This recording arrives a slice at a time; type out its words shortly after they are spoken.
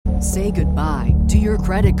Say goodbye to your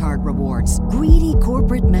credit card rewards. Greedy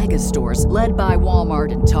corporate mega stores, led by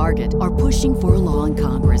Walmart and Target, are pushing for a law in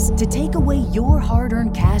Congress to take away your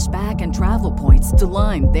hard-earned cash back and travel points to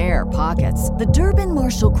line their pockets. The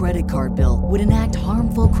Durbin-Marshall credit card bill would enact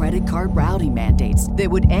harmful credit card routing mandates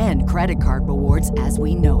that would end credit card rewards as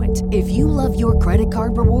we know it. If you love your credit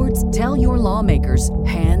card rewards, tell your lawmakers,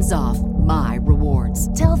 hands off my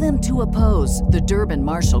rewards. Tell them to oppose the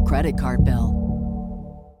Durbin-Marshall credit card bill.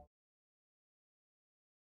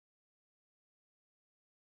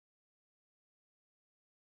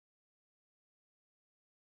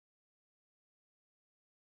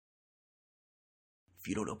 If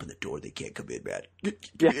you don't open the door, they can't come in, man.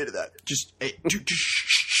 Get me into that. Just, hey,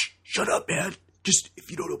 shut up, man. Just, if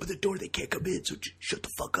you don't open the door, they can't come in. So just shut the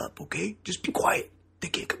fuck up, okay? Just be quiet. They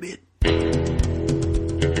can't come in.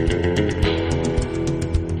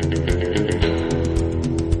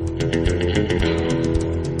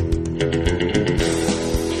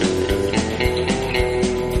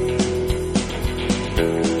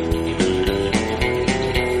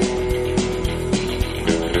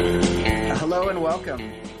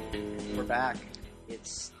 Welcome. We're back.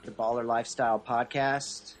 It's the Baller Lifestyle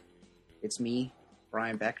Podcast. It's me,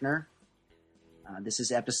 Brian Beckner. This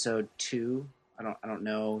is episode 2. I don't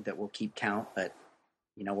know that we'll keep count, but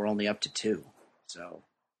we're only up to 2, so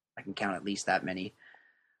I can count at least that many.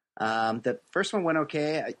 The first one went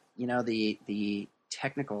okay. The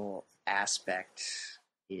technical aspect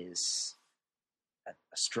is a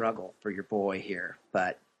struggle for your boy here,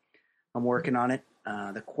 but I'm working on it.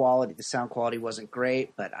 The sound quality wasn't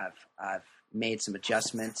great, but I've made some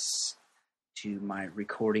adjustments to my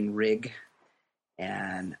recording rig,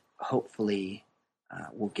 and hopefully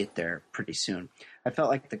we'll get there pretty soon. I felt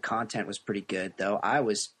like the content was pretty good, though. I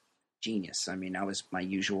was genius. I mean, I was my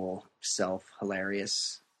usual self,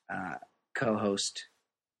 hilarious. Co-host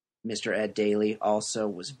Mr. Ed Daly also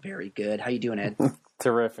was very good. How you doing, Ed?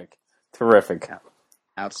 Terrific.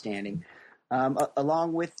 Outstanding.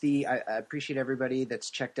 Along with I appreciate everybody that's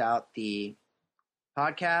checked out the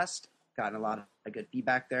podcast, gotten a lot of good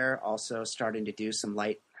feedback there. Also starting to do some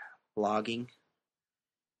light blogging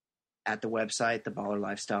at the website,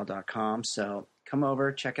 theballerlifestyle.com. So come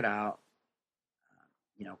over, check it out,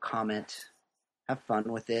 comment, have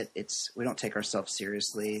fun with it. We don't take ourselves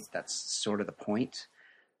seriously. That's sort of the point.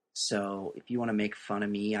 So if you want to make fun of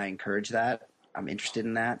me, I encourage that. I'm interested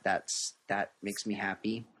in that. That makes me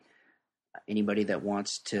happy. Anybody that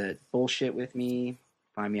wants to bullshit with me,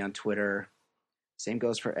 find me on Twitter. Same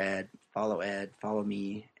goes for Ed. Follow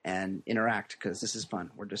me, and interact, because this is fun.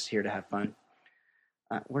 We're just here to have fun.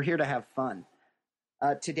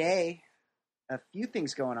 Today, a few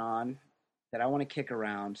things going on that I want to kick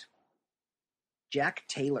around. Jack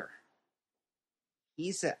Taylor.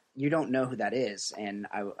 You don't know who that is, and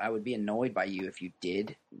I would be annoyed by you if you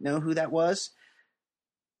did know who that was.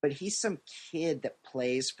 But he's some kid that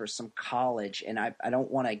plays for some college, and I don't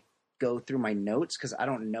want to go through my notes because I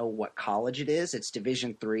don't know what college it is. It's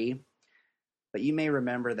Division III. But you may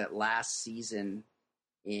remember that last season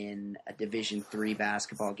in a Division III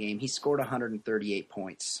basketball game, he scored 138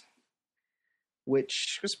 points,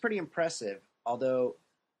 which was pretty impressive. Although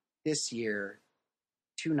this year,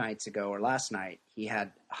 2 nights ago or last night, he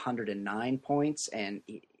had 109 points, and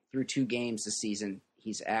through 2 games this season,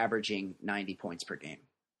 he's averaging 90 points per game.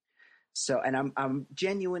 So, and I'm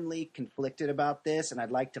genuinely conflicted about this, and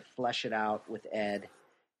I'd like to flesh it out with Ed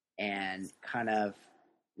and kind of,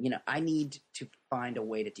 I need to find a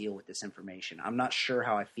way to deal with this information. I'm not sure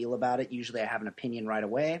how I feel about it. Usually I have an opinion right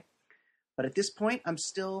away, but at this point, I'm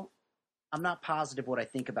not positive what I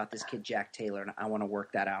think about this kid, Jack Taylor, and I want to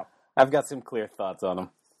work that out. I've got some clear thoughts on him.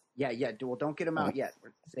 Yeah. Well, don't get him out yet.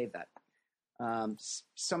 Save that.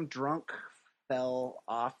 Some drunk fell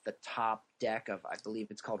off the top deck of, I believe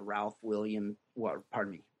it's called Ralph Wilson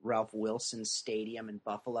Stadium in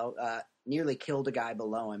Buffalo. Nearly killed a guy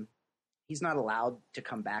below him. He's not allowed to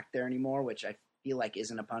come back there anymore, which I feel like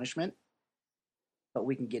isn't a punishment. But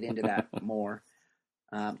we can get into that more.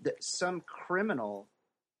 Some criminal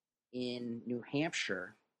in New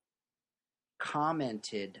Hampshire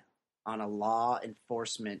commented on a law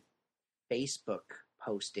enforcement Facebook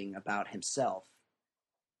posting about himself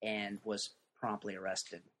and was promptly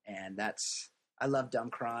arrested. And I love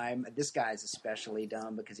dumb crime. This guy's especially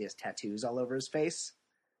dumb because he has tattoos all over his face,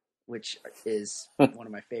 which is one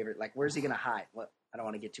of my favorite. Like, where's he going to hide? I don't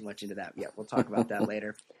want to get too much into that yet. We'll talk about that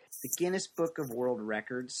later. The Guinness Book of World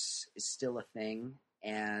Records is still a thing.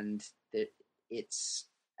 And it's,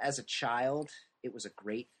 as a child, it was a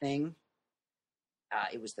great thing.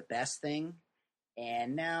 It was the best thing.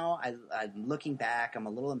 And now I'm looking back, I'm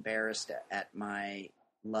a little embarrassed at my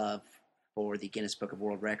love for the Guinness Book of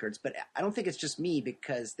World Records, but I don't think it's just me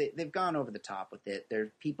because they've gone over the top with it.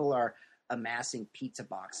 People are amassing pizza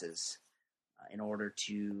boxes in order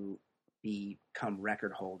to become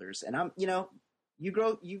record holders. And you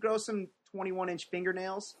grow some 21-inch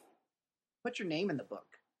fingernails, put your name in the book.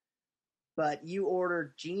 But you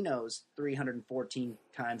order Geno's 314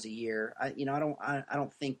 times a year. I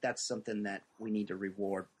don't think that's something that we need to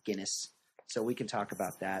reward Guinness. So we can talk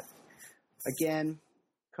about that. Again,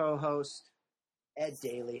 co-host Ed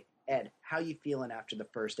Daly. Ed, how you feeling after the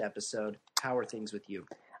first episode? How are things with you?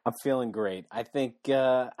 I'm feeling great. I think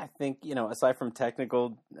aside from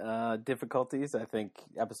technical difficulties, I think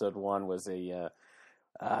episode 1 was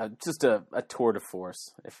just a tour de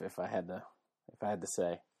force. If I had to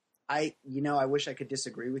say. I wish I could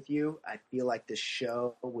disagree with you. I feel like this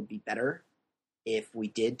show would be better if we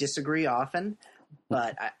did disagree often,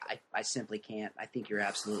 but I simply can't. I think you're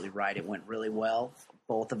absolutely right. It went really well.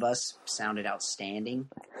 Both of us sounded outstanding.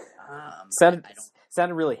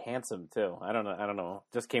 Sounded really handsome too. I don't know.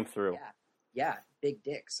 Just came through. Yeah, big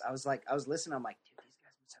dicks. I was listening. I'm like, dude, these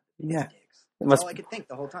guys must have big dicks. That's all I could think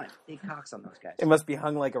the whole time. Big cocks on those guys. It must be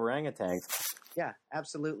hung like orangutans. Yeah,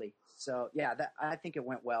 absolutely. So yeah, I think it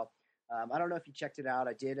went well. I don't know if you checked it out.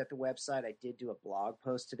 I did at the website. I did do a blog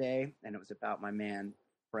post today, and it was about my man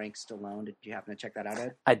Frank Stallone. Did you happen to check that out,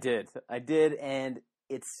 Ed? I did, and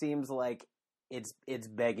it seems like it's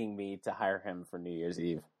begging me to hire him for New Year's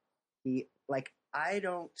Eve. You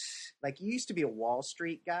used to be a Wall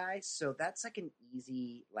Street guy, so that's like an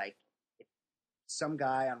easy, like, if some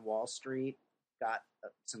guy on Wall Street got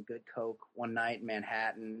some good coke one night in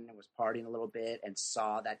Manhattan and was partying a little bit and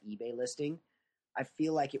saw that eBay listing, I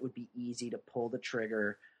feel like it would be easy to pull the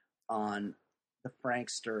trigger on the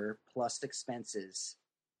Frankster plus expenses.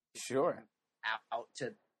 Sure. Out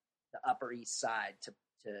to the Upper East Side to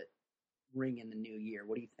ring in the new year.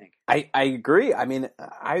 What do you think? I agree. I mean,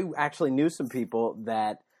 I actually knew some people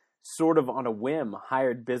that sort of on a whim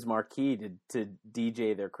hired Biz Markie to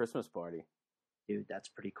DJ their Christmas party. Dude, that's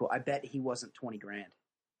pretty cool. I bet he wasn't $20,000.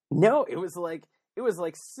 No, it was like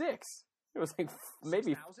 6. It was like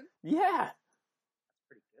maybe 6,000? Yeah.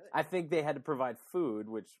 Pretty good. I think they had to provide food,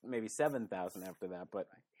 which maybe 7,000 after that, but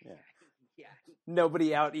yeah. Yeah.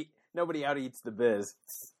 Nobody out eats the Biz.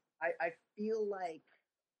 I feel like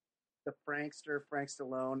the Frank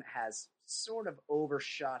Stallone has sort of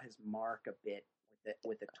overshot his mark a bit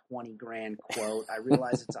with a $20,000 quote. I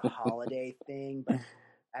realize it's a holiday thing, but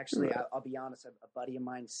actually, I'll be honest. A buddy of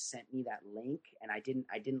mine sent me that link, and I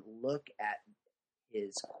didn't look at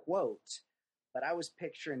his quote, but I was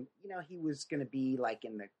picturing, he was going to be like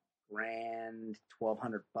in the grand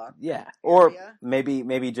 $1,200. Yeah, area. or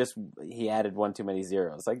maybe just he added one too many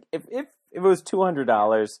zeros. Like if it was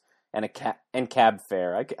 $200 and cab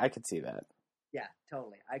fare, I could see that. Yeah,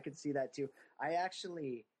 totally. I could see that too. I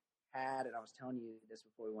actually had, and I was telling you this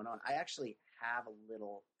before we went on, I actually have a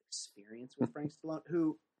little experience with Frank Stallone,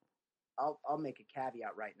 who I'll make a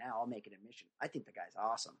caveat right now. I'll make an admission. I think the guy's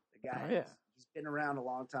awesome. The guy, he's been around a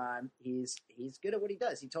long time. He's good at what he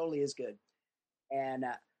does. He totally is good. And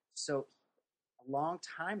so a long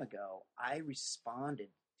time ago, I responded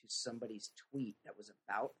to somebody's tweet that was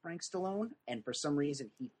about Frank Stallone, and for some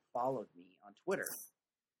reason, he followed me on Twitter.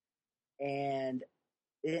 And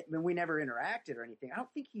we never interacted or anything. I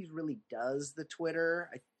don't think he really does the Twitter.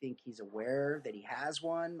 I think he's aware that he has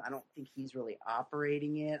one. I don't think he's really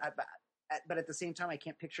operating it. But at the same time, I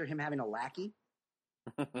can't picture him having a lackey.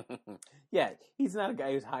 Yeah, he's not a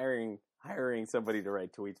guy who's hiring somebody to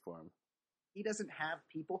write tweets for him. He doesn't have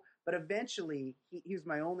people. But eventually, he was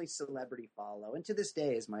my only celebrity follow, and to this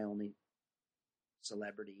day is my only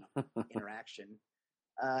celebrity interaction.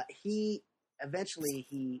 He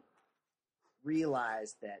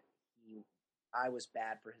realized that I was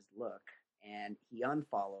bad for his look, and he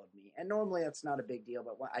unfollowed me. And normally that's not a big deal,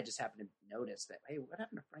 but I just happened to notice that, hey, what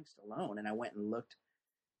happened to Frank Stallone? And I went and looked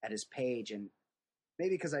at his page, and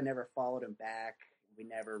maybe because I never followed him back, we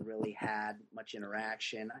never really had much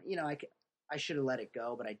interaction. I should have let it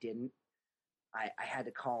go, but I didn't. I had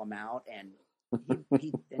to call him out, and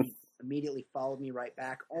he immediately followed me right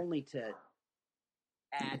back, only to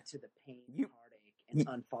add to the pain and heartache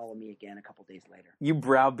and unfollow me again a couple days later. You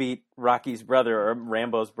browbeat Rocky's brother or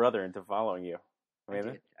Rambo's brother into following you. I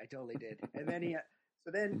totally did. And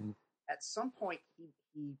then at some point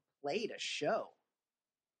he played a show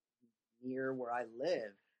near where I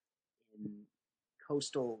live in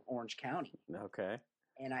coastal Orange County. Okay.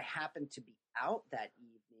 And I happened to be out that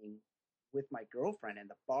evening with my girlfriend, and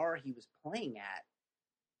the bar he was playing at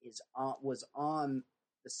was on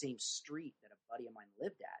the same street that a buddy of mine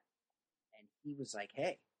lived at. And he was like,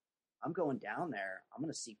 hey, I'm going down there. I'm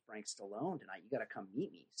going to see Frank Stallone tonight. You got to come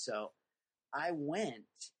meet me. So I went,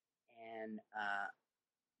 and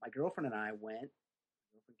my girlfriend and I went.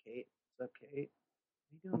 Girlfriend Kate, what's up, Kate?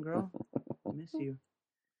 How you doing, girl? I miss you.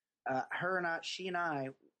 She and I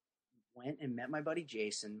went and met my buddy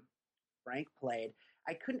Jason. Frank played.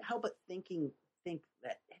 I couldn't help but think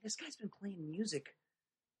that, hey, this guy's been playing music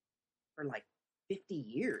for like 50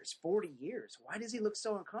 years, 40 years. Why does he look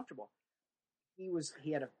so uncomfortable?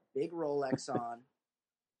 He had a big Rolex on.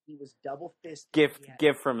 He was double fisted.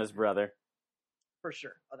 Gift from his brother. For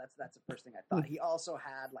sure. Oh, that's the first thing I thought. He also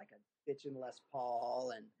had like a bitchin' Les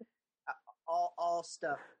Paul and all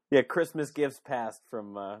stuff. Yeah, Christmas gifts passed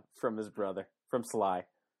from his brother, from Sly.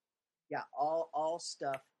 Yeah, all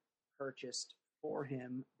stuff purchased for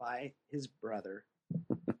him by his brother.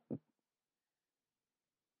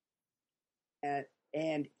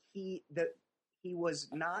 and he was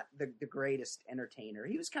not the greatest entertainer.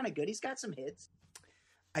 He was kind of good. He's got some hits.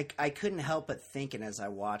 I couldn't help but thinking as I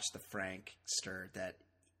watched the Frankster that,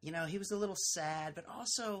 he was a little sad, but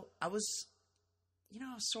also I was,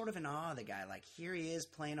 sort of in awe of the guy. Like, here he is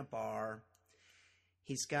playing a bar.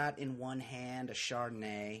 He's got in one hand a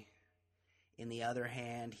Chardonnay. In the other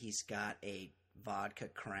hand, he's got a vodka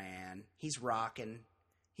cran. He's rocking.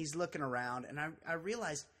 He's looking around. And I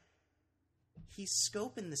realized he's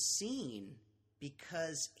scoping the scene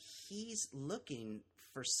because he's looking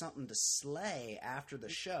for something to slay after the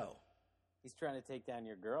show. He's trying to take down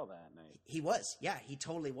your girl that night. He was. Yeah, he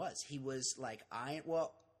totally was. He was like,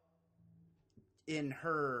 in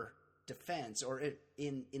her defense, or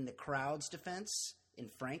in the crowd's defense, in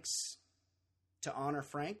Frank's, to honor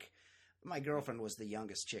Frank, my girlfriend was the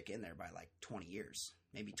youngest chick in there by like 20 years,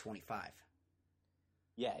 maybe 25.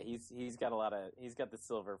 Yeah, he's got the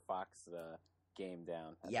Silver Fox game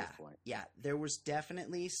down at this point. Yeah, there was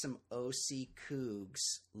definitely some OC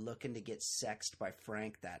Cougs looking to get sexed by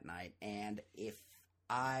Frank that night, and if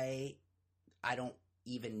I don't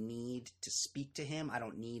even need to speak to him, I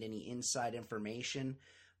don't need any inside information,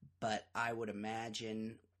 but I would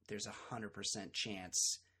imagine there's 100%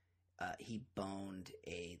 chance he boned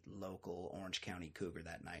a local Orange County Cougar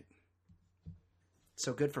that night.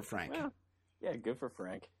 So good for Frank. Well, yeah, good for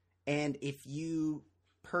Frank. And if you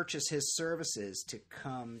purchase his services to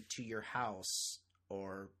come to your house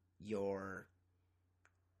or your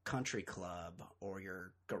country club or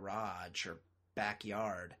your garage or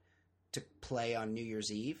backyard to play on New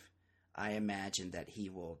Year's Eve, I imagine that he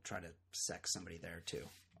will try to sex somebody there too.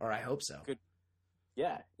 Or I hope so. Good.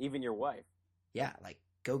 Yeah, even your wife. Yeah, like,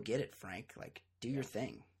 go get it, Frank. Like, do your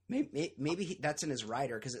thing. Maybe that's in his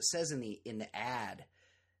rider, because it says in the ad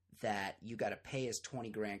that you got to pay his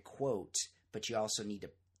 $20,000 quote, but you also need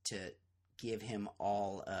to give him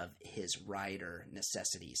all of his rider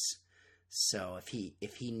necessities. So if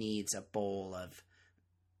he needs a bowl of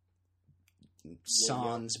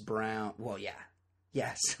Sans Brown, well, yeah,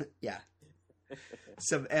 yes, yeah,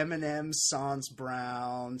 some M&M's, Sans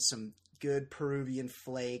Brown, some good Peruvian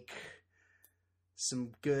flake,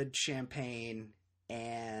 some good champagne,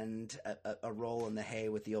 and a roll in the hay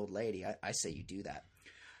with the old lady. I say you do that.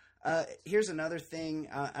 Here's another thing.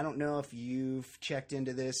 I don't know if you've checked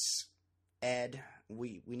into this, Ed.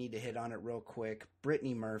 We need to hit on it real quick.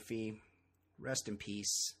 Brittany Murphy, rest in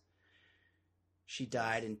peace. She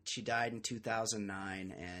died in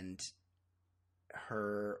 2009, and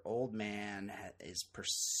her old man is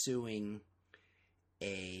pursuing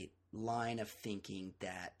a line of thinking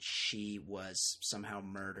that she was somehow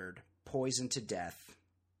murdered, poisoned to death.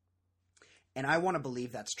 And I want to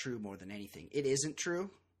believe that's true more than anything. It isn't true.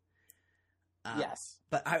 Yes,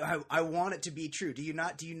 but I want it to be true. Do you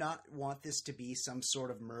not want this to be some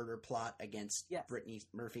sort of murder plot against Brittany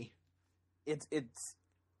Murphy?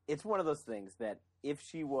 It's one of those things that if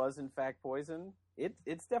she was in fact poisoned,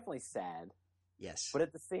 it's definitely sad. Yes, but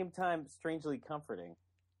at the same time, strangely comforting.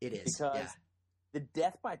 It is because the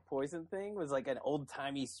death by poison thing was like an old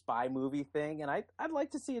timey spy movie thing, and I'd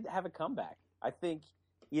like to see it have a comeback. I think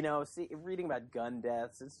reading about gun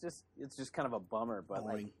deaths, it's just kind of a bummer, but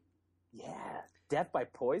boring. Like. Yeah, death by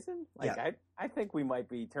poison? Like, yeah. I think we might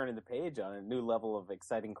be turning the page on a new level of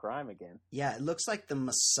exciting crime again. Yeah, it looks like the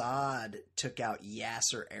Mossad took out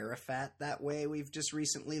Yasser Arafat that way, we've just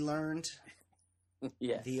recently learned.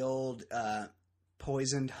 Yeah. The old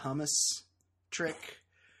poisoned hummus trick.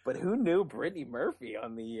 But who knew Brittany Murphy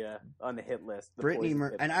on the hit list? Brittany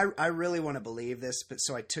Murphy, and I really want to believe this, but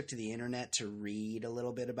so I took to the internet to read a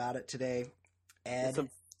little bit about it today. Ed,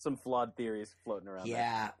 some flawed theories floating around.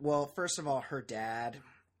 Yeah. There. Well, first of all, her dad,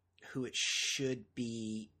 who it should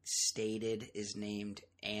be stated is named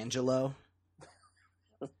Angelo,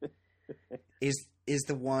 is is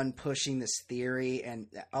the one pushing this theory, and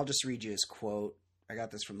I'll just read you his quote. I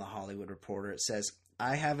got this from the Hollywood Reporter. It says,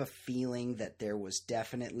 "I have a feeling that there was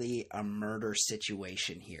definitely a murder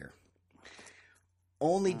situation here.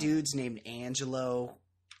 Only dudes named Angelo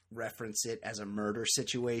reference it as a murder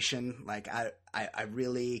situation. Like, I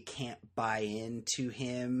really can't buy into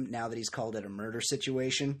him now that he's called it a murder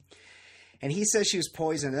situation." And he says she was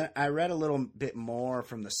poisoned. I read a little bit more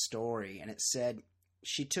from the story, and it said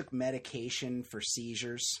she took medication for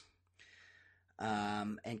seizures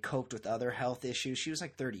and coped with other health issues. She was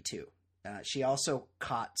like 32. She also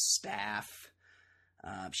caught staph.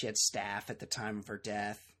 She had staph at the time of her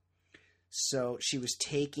death. So she was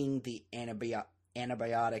taking the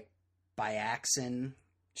antibiotic Biaxin.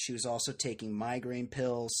 She was also taking migraine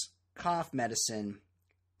pills, cough medicine,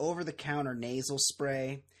 over-the-counter nasal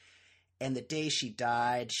spray. And the day she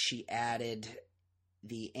died, she added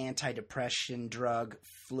the antidepressant drug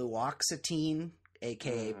fluoxetine,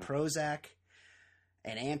 a.k.a. Prozac,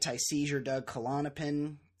 an anti-seizure drug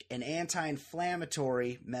Klonopin, an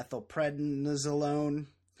anti-inflammatory methylprednisolone,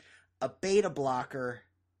 a beta blocker,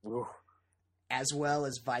 as well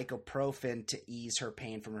as Vicoprofen to ease her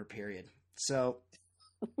pain from her period. So,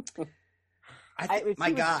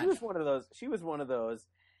 God, she was one of those. She was one of those.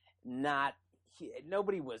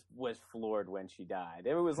 Nobody was floored when she died.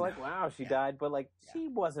 It was like, wow, she died, but like she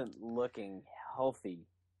wasn't looking healthy.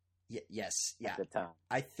 Yes, at the time.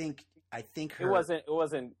 I think her...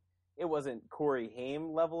 It wasn't Corey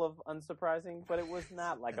Haim level of unsurprising, but it was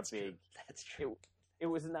not like That's a big. True. That's true. It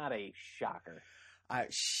was not a shocker.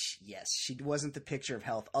 Yes, she wasn't the picture of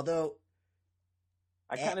health. Although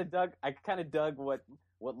I kind of dug what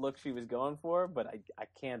look she was going for, but I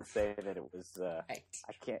can't say that it was. Right.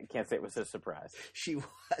 I can't say it was a surprise. She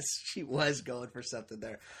was going for something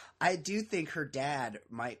there. I do think her dad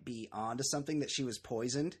might be onto something, that she was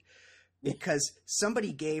poisoned, because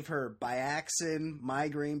somebody gave her Biaxin,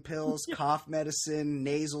 migraine pills, cough medicine,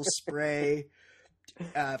 nasal spray,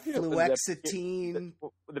 fluoxetine,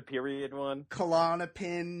 the period one,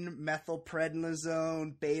 Klonopin,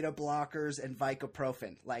 methylprednisolone, beta blockers, and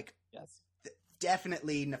Vicoprofen. Like, yes.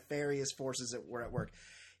 Definitely nefarious forces that were at work.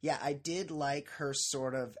 Yeah, I did like her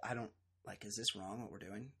sort of, is this wrong what we're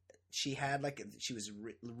doing? She had she was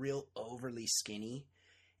real overly skinny,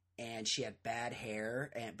 and she had bad hair,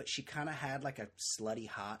 but she kind of had like a slutty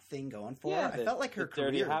hot thing going for her. I felt like her career.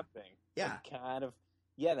 Dirty hot thing. Yeah. Kind of.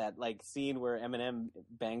 Yeah, that like scene where Eminem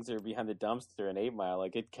bangs her behind the dumpster in 8 Mile,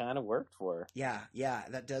 like it kind of worked for her. Yeah,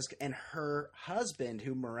 that does. And her husband,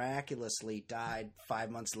 who miraculously died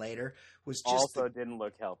 5 months later, was just also didn't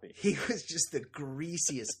look healthy. He was just the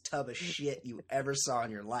greasiest tub of shit you ever saw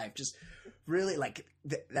in your life. Just really like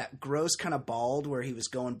that gross kind of bald where he was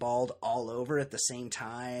going bald all over at the same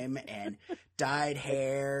time, and dyed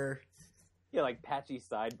hair. Yeah, like patchy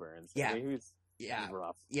sideburns. Yeah, he was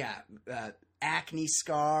rough. Yeah. Acne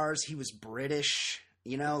scars. He was British,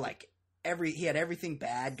 he had everything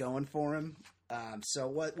bad going for him.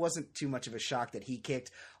 So it wasn't too much of a shock that he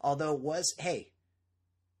kicked. Although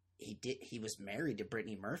he was married to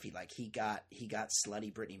Brittany Murphy. Like he got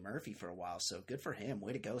slutty Brittany Murphy for a while. So good for him.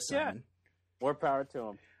 Way to go, Simon. Yeah. More power to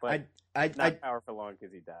him. But not power for long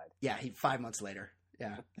because he died. Yeah, 5 months later.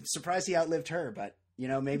 Yeah, I'm surprised he outlived her, but.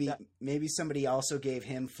 Maybe somebody also gave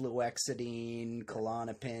him fluoxetine,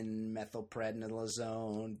 Klonopin,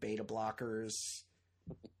 methylprednisolone, beta blockers,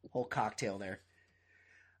 whole cocktail there.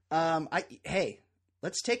 Hey,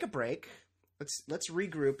 let's take a break. Let's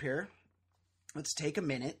regroup here. Let's take a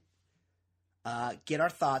minute, get our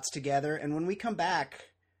thoughts together, and when we come back,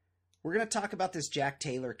 we're gonna talk about this Jack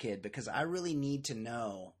Taylor kid, because I really need to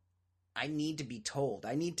know. I need to be told.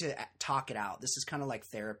 I need to talk it out. This is kind of like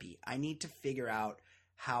therapy. I need to figure out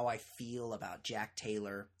how I feel about Jack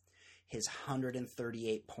Taylor, his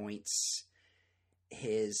 138 points,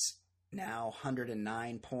 his now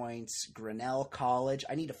 109 points, Grinnell College.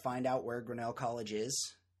 I need to find out where Grinnell College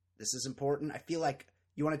is. This is important. I feel like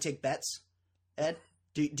you want to take bets, Ed?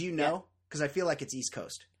 Do you know? Because I feel like it's East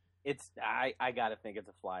Coast. I gotta think it's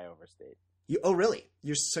a flyover state. Oh, really?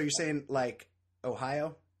 You're saying like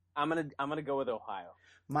Ohio? I'm gonna go with Ohio.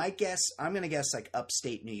 I'm gonna guess like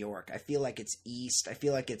upstate New York. I feel like it's east. I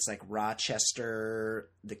feel like it's like Rochester,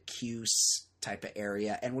 the Cuse type of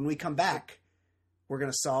area. And when we come back, we're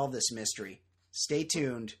gonna solve this mystery. Stay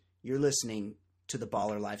tuned. You're listening to the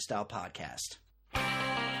Baller Lifestyle Podcast.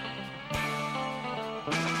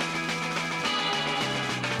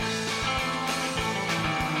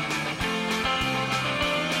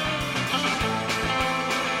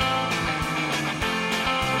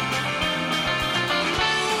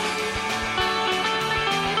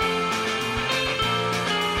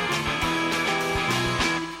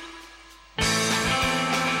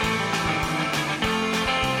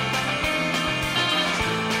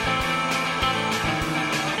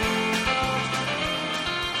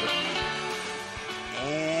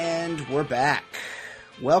 we're back.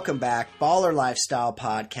 Welcome back, Baller Lifestyle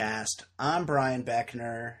Podcast. I'm Brian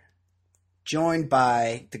Beckner, joined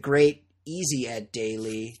by the great Easy Ed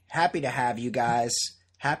Daily. Happy to have you guys.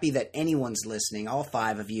 Happy that anyone's listening, all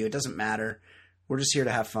 5 of you. It doesn't matter. We're just here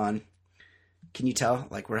to have fun. Can you tell?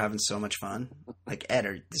 Like, we're having so much fun. Like, Ed,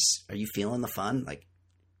 are you feeling the fun? Like,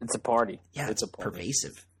 it's a party. Yeah, it's a party.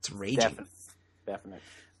 Pervasive. It's raging. Definitely.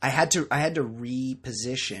 I had to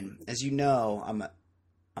reposition. As you know, I'm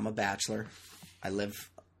a bachelor. I live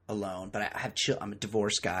alone, but I'm a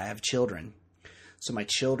divorced guy. I have children. So my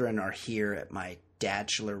children are here at my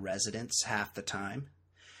bachelor residence half the time.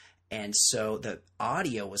 And so the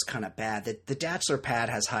audio was kind of bad. The bachelor pad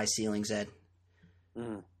has high ceilings, Ed.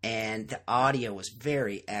 Mm. And the audio was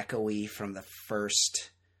very echoey from the first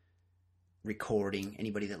recording.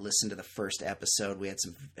 Anybody that listened to the first episode, we had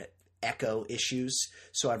some echo issues.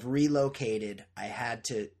 So I've relocated. I had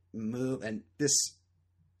to move, and this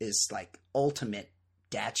is like ultimate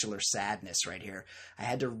bachelor sadness right here. I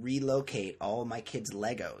had to relocate all of my kids'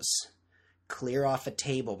 Legos, clear off a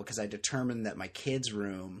table, because I determined that my kids'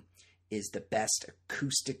 room is the best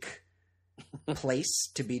acoustic place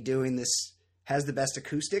to be doing this, has the best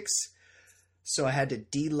acoustics. So I had to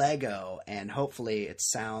de-Lego, and hopefully it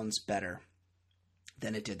sounds better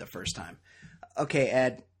than it did the first time. Okay,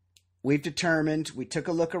 Ed, we've determined, we took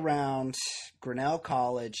a look around, Grinnell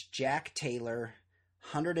College, Jack Taylor,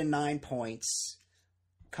 109 points,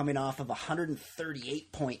 coming off of a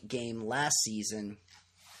 138-point game last season,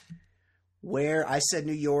 where I said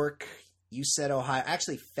New York, you said Ohio. I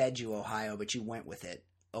actually fed you Ohio, but you went with it.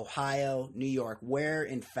 Ohio, New York, where,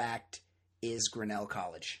 in fact, is Grinnell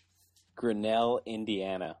College? Grinnell,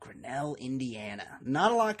 Indiana. Grinnell, Indiana.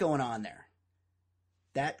 Not a lot going on there.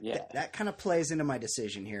 That kind of plays into my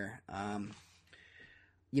decision here.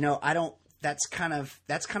 That's kind of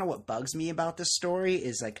what bugs me about this story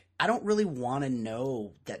is, like, I don't really want to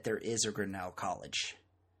know that there is a Grinnell College.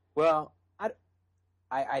 Well,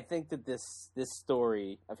 I think that this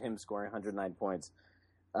story of him scoring 109 points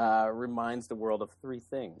reminds the world of 3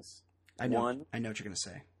 things. I know what you're going to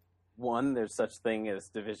say. 1, there's such thing as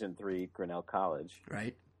Division III Grinnell College.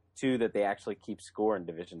 Right. 2, that they actually keep score in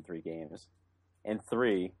Division III games. And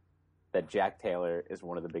 3, that Jack Taylor is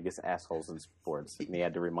one of the biggest assholes in sports, and he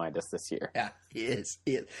had to remind us this year. Yeah, he is.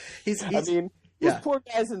 These poor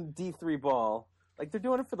guys in D3 ball, like, they're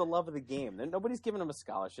doing it for the love of the game. Nobody's giving them a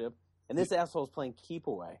scholarship, and this asshole's playing keep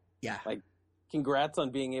away. Yeah. Like, congrats on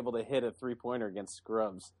being able to hit a 3-pointer against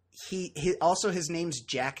scrubs. His name's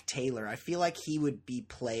Jack Taylor. I feel like he would be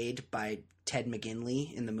played by Ted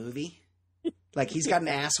McGinley in the movie. Like, he's got an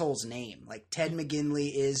asshole's name. Like, Ted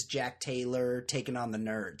McGinley is Jack Taylor taking on the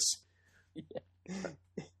nerds.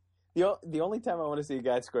 Yeah. The only time I want to see a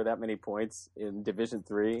guy score that many points in Division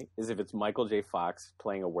III is if it's Michael J. Fox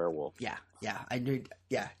playing a werewolf. Yeah, I knew.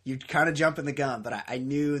 Yeah, you're kind of jumping the gun, but I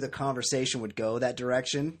knew the conversation would go that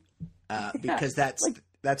direction because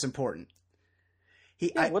that's important.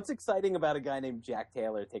 What's exciting about a guy named Jack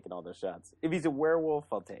Taylor taking all those shots? If he's a werewolf,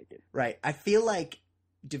 I'll take it. Right. I feel like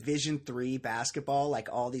Division III basketball, like,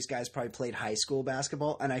 all these guys probably played high school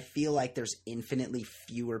basketball, and I feel like there's infinitely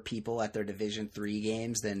fewer people at their Division III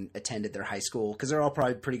games than attended their high school, because they're all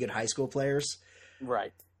probably pretty good high school players.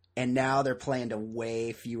 Right. And now they're playing to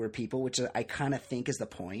way fewer people, which I kind of think is the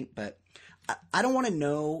point, but I don't want to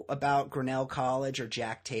know about Grinnell College or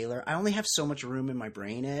Jack Taylor. I only have so much room in my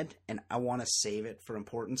brain, Ed, and I want to save it for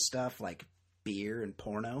important stuff like beer and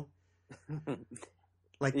porno.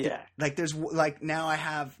 Now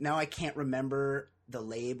I can't remember the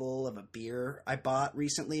label of a beer I bought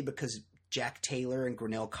recently because Jack Taylor and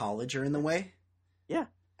Grinnell College are in the way. Yeah,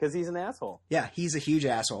 because he's an asshole. Yeah, he's a huge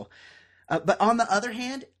asshole. But on the other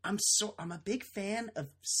hand, I'm a big fan of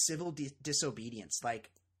civil disobedience.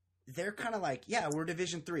 Like, they're kind of like, yeah, we're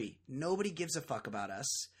Division III. Nobody gives a fuck about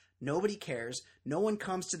us. Nobody cares. No one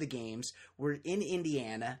comes to the games. We're in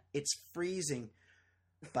Indiana. It's freezing.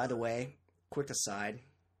 By the way, quick aside.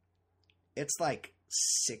 It's like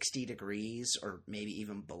 60 degrees or maybe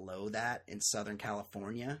even below that in Southern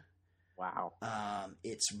California. Wow.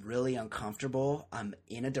 It's really uncomfortable. I'm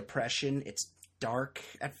in a depression. It's dark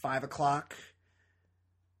at 5 o'clock.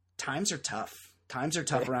 Times are tough.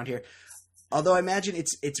 Around here. Although I imagine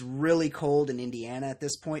it's really cold in Indiana at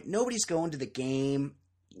this point. Nobody's going to the game.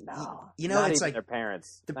 No. It's even like their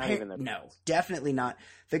parents. No, definitely not.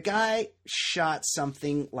 The guy shot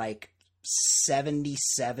something like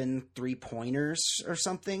 77 3-pointers or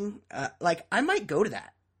something. I might go to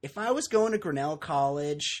that. If I was going to Grinnell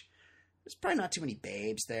College, there's probably not too many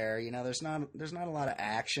babes there. There's not a lot of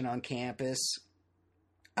action on campus.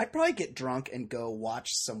 I'd probably get drunk and go watch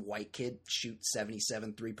some white kid shoot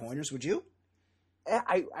 77 3-pointers. Would you?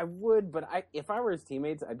 I would, but if I were his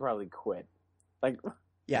teammates, I'd probably quit. Like,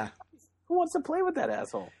 yeah, who wants to play with that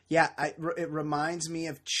asshole? Yeah, it reminds me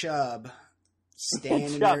of Chubb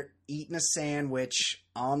standing there eating a sandwich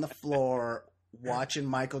on the floor, watching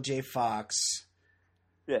Michael J. Fox.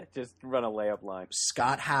 Yeah, just run a layup line.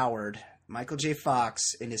 Scott Howard, Michael J.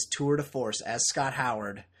 Fox in his tour de force as Scott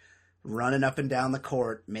Howard, running up and down the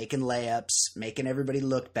court, making layups, making everybody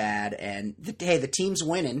look bad, and the team's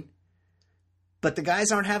winning. But the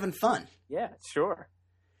guys aren't having fun. Yeah, sure.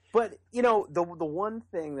 But, the one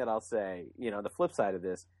thing that I'll say, the flip side of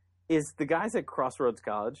this, is the guys at Crossroads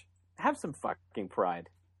College have some fucking pride.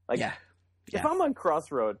 Like, if I'm on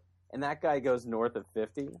Crossroad and that guy goes north of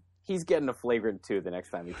 50, he's getting a flagrant 2 the next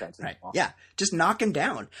time he touches the ball. Yeah, just knock him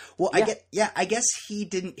down. Well, I guess he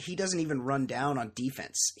doesn't even run down on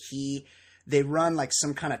defense. They run like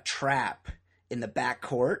some kind of trap in the back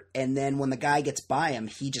court, and then when the guy gets by him,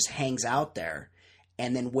 he just hangs out there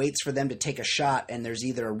and then waits for them to take a shot, and there's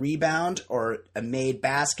either a rebound or a made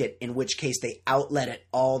basket, in which case they outlet it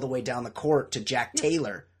all the way down the court to Jack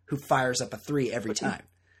Taylor, who fires up a 3 every time.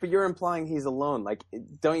 But you're implying he's alone. Like,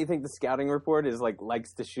 don't you think the scouting report is like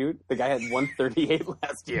likes to shoot? The guy had 138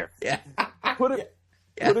 last year. Yeah. Put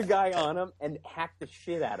a guy on him and hack the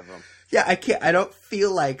shit out of him. Yeah, I don't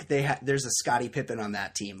feel like there's a Scottie Pippen on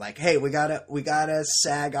that team. Like, hey, we gotta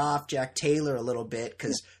sag off Jack Taylor a little bit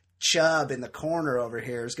because Chubb in the corner over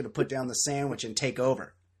here is going to put down the sandwich and take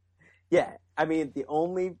over. Yeah, I mean the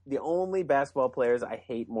only basketball players I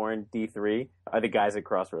hate more in D3 are the guys at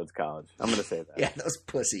Crossroads College. I'm going to say that. Yeah, those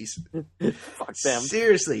pussies. Fuck them.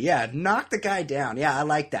 Seriously, yeah, knock the guy down. Yeah, I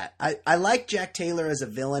like that. I like Jack Taylor as a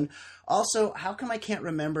villain. Also, how come I can't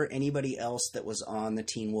remember anybody else that was on the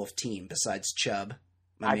Teen Wolf team besides Chubb,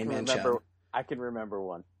 my main man Chubb? I can remember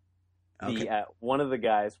one. Okay. One of the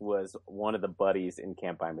guys was one of the buddies in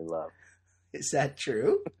Can't Buy Me Love. Is that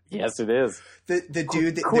true? Yes, it is. The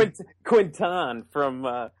dude Quinton from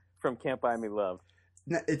Can't Buy Me Love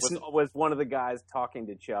was one of the guys talking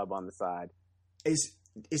to Chubb on the side. Is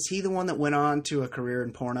he the one that went on to a career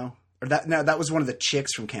in porno? Or that was one of the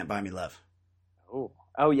chicks from Can't Buy Me Love.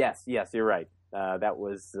 Oh yes, you're right. That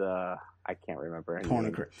was I can't remember.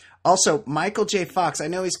 Porno career. Also, Michael J. Fox. I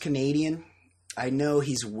know he's Canadian. I know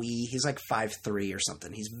he's He's like 5'3" or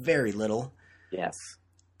something. He's very little. Yes.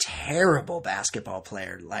 Terrible basketball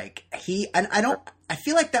player. Like I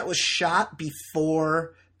feel like that was shot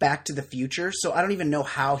before Back to the Future, so I don't even know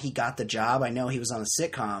how he got the job. I know he was on a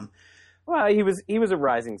sitcom. Well, he was a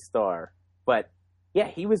rising star, but yeah,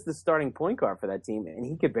 he was the starting point guard for that team, and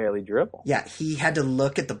he could barely dribble. Yeah, he had to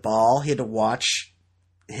look at the ball. He had to watch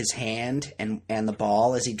his hand and the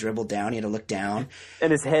ball as he dribbled down. He had to look down.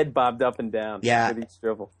 And his head bobbed up and down with each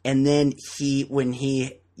dribble. And then when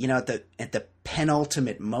he at the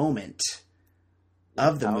penultimate moment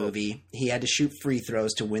of the movie, he had to shoot free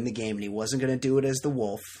throws to win the game, and he wasn't going to do it as the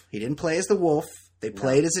Wolf. He didn't play as the Wolf. They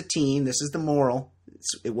played as a team. This is the moral.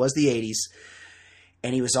 It was the 80s.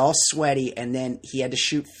 And he was all sweaty, and then he had to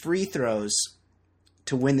shoot free throws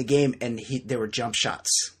to win the game, and there were jump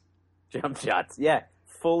shots. Jump shots, yeah.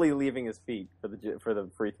 Fully leaving his feet for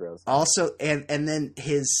the free throws. Also, and then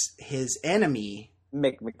his enemy,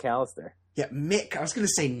 Mick McAllister. Yeah, Mick. I was going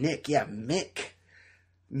to say Nick. Yeah, Mick.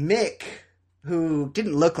 Mick, who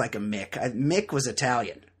didn't look like a Mick. Mick was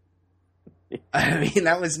Italian. I mean,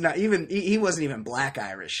 that was not even. He wasn't even Black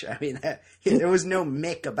Irish. I mean, there was no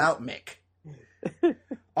Mick about Mick.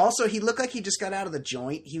 Also, he looked like he just got out of the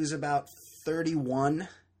joint. He was about 31.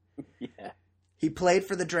 Yeah. He played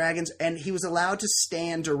for the Dragons, and he was allowed to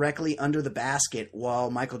stand directly under the basket while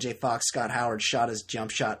Michael J. Fox, Scott Howard shot his jump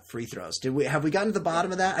shot free throws. Have we gotten to the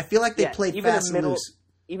bottom of that? I feel like they played fast and loose.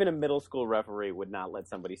 Even a middle school referee would not let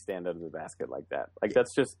somebody stand under the basket like that. Like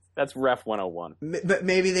that's ref 101. But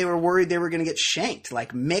maybe they were worried they were going to get shanked.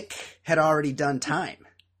 Like Mick had already done time.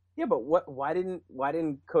 Yeah, but why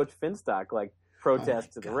didn't Coach Finstock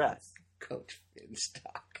protest to the refs? Coach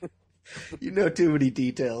Finstock. You know too many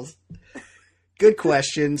details. Good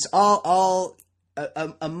questions. All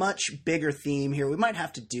a much bigger theme here. We might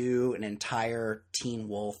have to do an entire Teen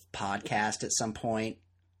Wolf podcast at some point.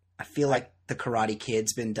 I feel like the Karate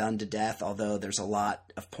Kid's been done to death, although there's a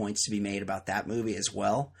lot of points to be made about that movie as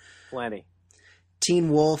well. Plenty. Teen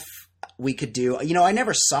Wolf, we could do. I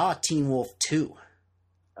never saw Teen Wolf 2.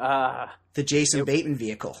 The Jason Bateman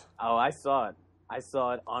vehicle. Oh, I saw it. I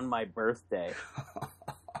saw it on my birthday.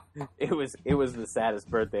 It was the saddest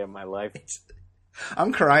birthday of my life.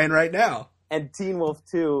 I'm crying right now. And Teen Wolf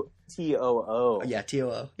 2, T-O-O. Yeah,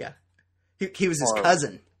 T-O-O. Yeah. He was his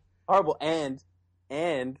cousin. Horrible. And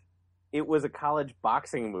and it was a college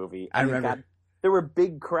boxing movie. I remember. There were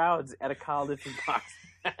big crowds at a college boxing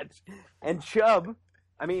match. And Chubb,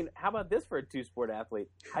 I mean, how about this for a two-sport athlete?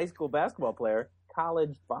 High school basketball player,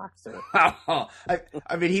 college boxer.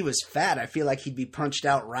 I mean, he was fat. I feel like he'd be punched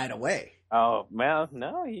out right away. Oh, well,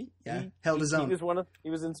 no, he held his own. He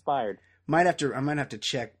was inspired. I might have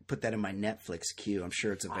to put that in my Netflix queue. I'm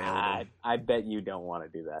sure it's available. I bet you don't want to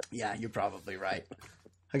do that. Yeah, you're probably right.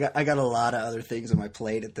 I got a lot of other things on my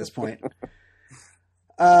plate at this point.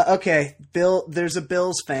 Okay, there's a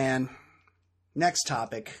Bills fan. Next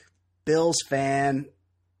topic. Bills fan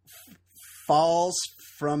falls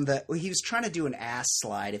from he was trying to do an ass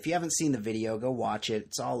slide. If you haven't seen the video, go watch it.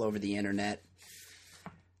 It's all over the internet.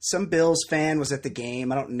 Some Bills fan was at the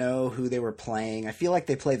game. I don't know who they were playing. I feel like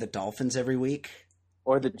they play the Dolphins every week.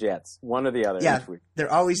 Or the Jets. One or the other. Yeah,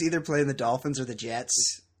 they're always either playing the Dolphins or the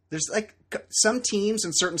Jets. There's like some teams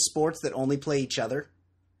in certain sports that only play each other.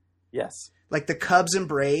 Yes. Like the Cubs and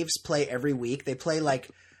Braves play every week. They play like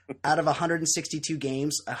out of 162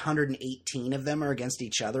 games, 118 of them are against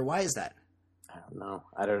each other. Why is that? I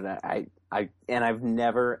don't know. I've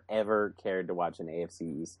never ever cared to watch an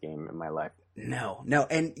AFC East game in my life. No.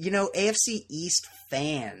 And AFC East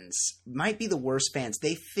fans might be the worst fans.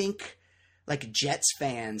 They think like Jets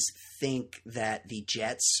fans think that the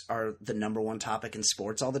Jets are the number one topic in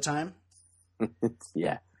sports all the time.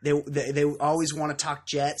 Yeah. They always want to talk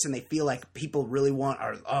Jets, and they feel like people really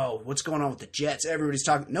what's going on with the Jets? Everybody's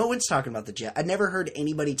talking. No one's talking about the Jets. I never heard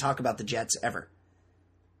anybody talk about the Jets ever.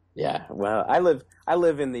 Yeah, well, I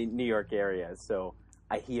live in the New York area, so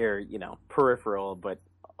I hear, peripheral, but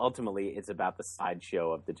ultimately it's about the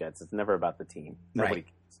sideshow of the Jets. It's never about the team. Nobody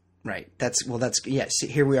cares. Right. See,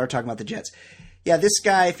 here we are talking about the Jets. Yeah, this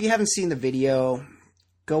guy, if you haven't seen the video,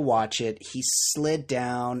 go watch it. He slid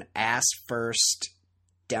down ass first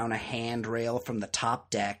down a handrail from the top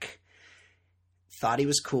deck. Thought he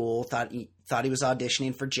was cool. Thought he was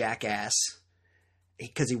auditioning for Jackass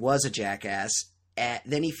because he was a jackass.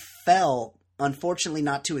 Then he fell, unfortunately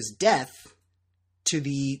not to his death, to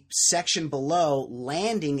the section below,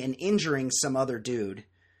 landing and injuring some other dude.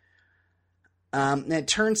 And it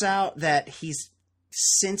turns out that he's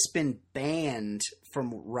since been banned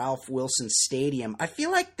from Ralph Wilson Stadium. I feel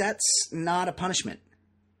like that's not a punishment.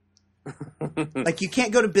 Like, you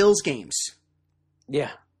can't go to Bills games.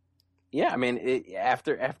 Yeah. Yeah, I mean,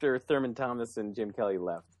 after Thurman Thomas and Jim Kelly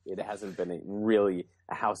left, it hasn't been really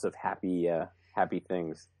a house of happy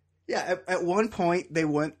things. Yeah, at one point, they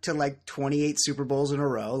went to like 28 Super Bowls in a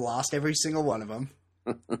row, lost every single one of them.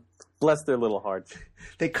 Bless their little hearts.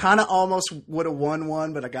 They kind of almost would have won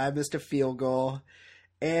one, but a guy missed a field goal.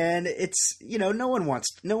 And it's, no one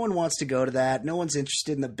wants to go to that. No one's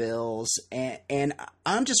interested in the Bills. And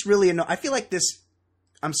I'm just really annoyed. I feel like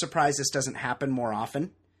I'm surprised this doesn't happen more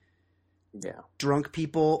often. Yeah. Drunk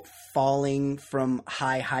people falling from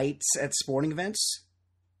high heights at sporting events.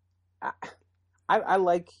 I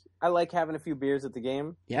like having a few beers at the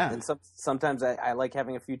game. Yeah. And sometimes I like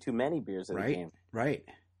having a few too many beers at the game. Right.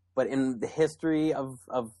 But in the history of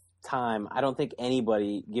time, I don't think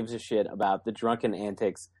anybody gives a shit about the drunken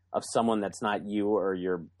antics of someone that's not you or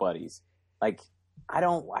your buddies. Like, I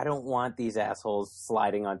don't want these assholes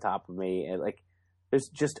sliding on top of me. And like, there's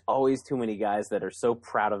just always too many guys that are so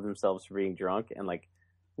proud of themselves for being drunk, and like,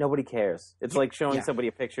 nobody cares. It's like showing somebody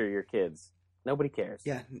a picture of your kids. Nobody cares.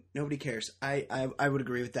 Yeah, nobody cares. I would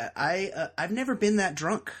agree with that. I've never been that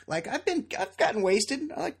drunk. Like, I've gotten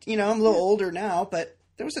wasted. I'm a little older now, but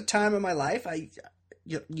there was a time in my life I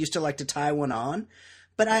used to like to tie one on.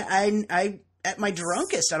 But I at my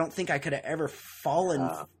drunkest, I don't think I could have ever fallen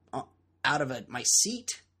out of my seat.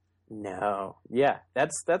 No. Yeah,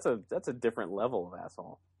 that's a different level of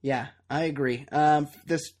asshole. Yeah, I agree.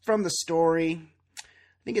 This from the story,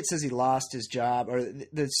 I think it says he lost his job, or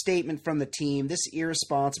the statement from the team. This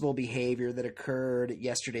irresponsible behavior that occurred at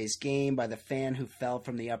yesterday's game by the fan who fell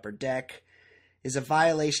from the upper deck is a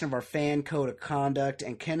violation of our fan code of conduct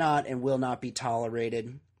and cannot and will not be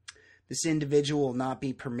tolerated. This individual will not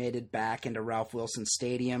be permitted back into Ralph Wilson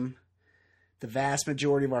Stadium. The vast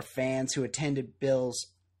majority of our fans who attended Bills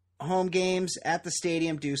home games at the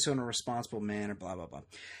stadium do so in a responsible manner, blah, blah, blah.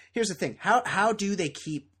 Here's the thing. How do they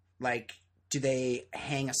keep, like, do they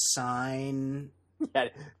hang a sign? Yeah,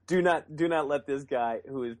 do not let this guy,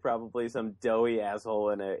 who is probably some doughy asshole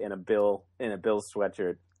in a Bills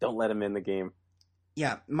sweatshirt, don't let him in the game.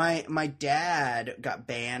 Yeah, my dad got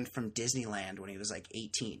banned from Disneyland when he was like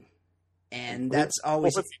 18. And that's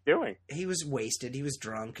always... What was he doing? He was wasted. He was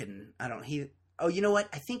drunk, and you know what?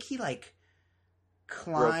 I think he like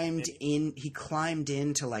climbed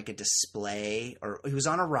into like a display, or he was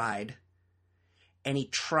on a ride, and he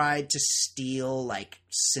tried to steal like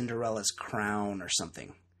Cinderella's crown or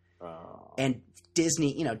something. Oh. And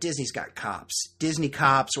Disney, Disney's got cops. Disney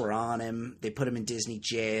cops were on him. They put him in Disney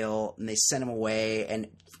jail and they sent him away. And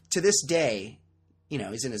to this day,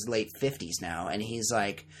 he's in his late 50s now, and he's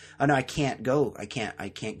like, "Oh no, I can't go. I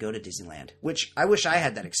can't go to Disneyland." Which I wish I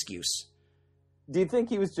had that excuse. Do you think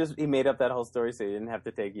he made up that whole story so he didn't have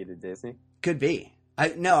to take you to Disney? Could be.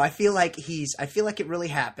 I feel like it really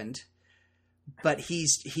happened, but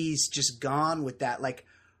he's just gone with that. Like,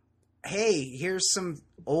 hey, here's some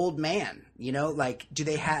old man. Like,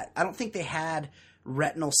 I don't think they had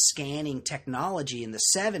retinal scanning technology in the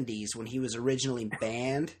 70s when he was originally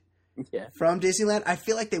banned. Yeah. From Disneyland. I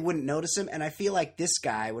feel like they wouldn't notice him, and I feel like this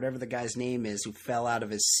guy, whatever the guy's name is, who fell out of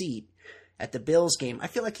his seat at the Bills game, I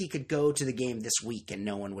feel like he could go to the game this week and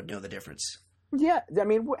no one would know the difference. Yeah, I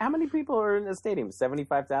mean, how many people are in the stadium?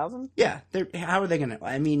 75,000? Yeah, how are they going to...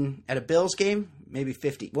 I mean, at a Bills game, maybe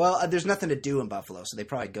 50. Well, there's nothing to do in Buffalo, so they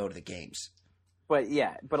probably go to the games. But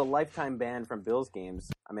a lifetime ban from Bills games,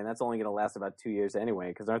 I mean, that's only going to last about 2 years anyway,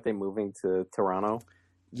 because aren't they moving to Toronto?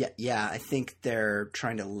 Yeah, I think they're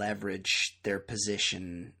trying to leverage their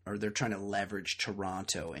position, or they're trying to leverage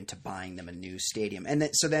Toronto into buying them a new stadium. And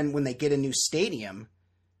so then when they get a new stadium,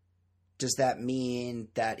 does that mean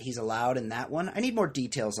that he's allowed in that one? I need more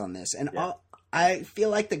details on this. And yeah. I feel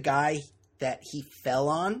like the guy that he fell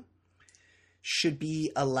on should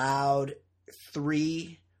be allowed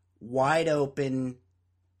 3 wide open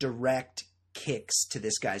direct kicks to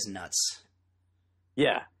this guy's nuts.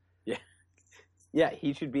 Yeah. Yeah,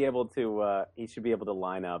 he should be able to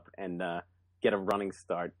line up and get a running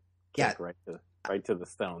start kick right to the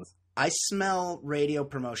stones. I smell radio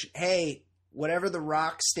promotion. Hey, whatever the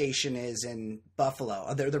rock station is in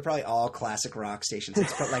Buffalo, they're probably all classic rock stations.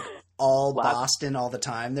 It's like all Boston all the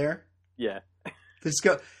time there. Yeah. Let's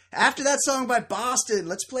go. After that song by Boston,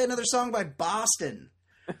 let's play another song by Boston.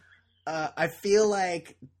 I feel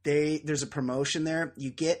like there's a promotion there.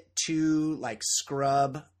 You get 2 like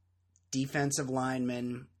scrub defensive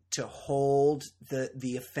linemen to hold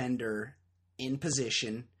the offender in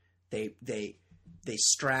position. They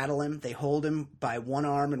straddle him. They hold him by one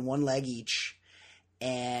arm and one leg each,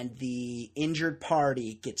 and the injured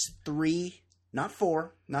party gets 3, not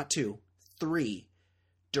 4, not 2, 3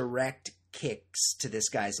 direct kicks to this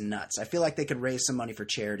guy's nuts. I feel like they could raise some money for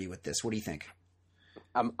charity with this. What do you think?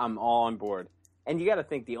 I'm all on board. And you got to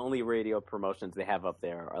think the only radio promotions they have up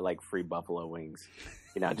there are like free buffalo wings,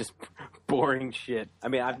 just boring shit. I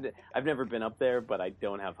mean, I've never been up there, but I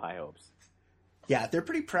don't have high hopes. Yeah, they're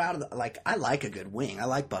pretty proud of I like a good wing. I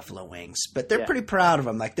like buffalo wings, but they're pretty proud of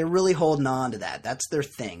them. Like, they're really holding on to that. That's their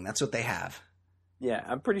thing. That's what they have. Yeah,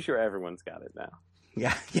 I'm pretty sure everyone's got it now.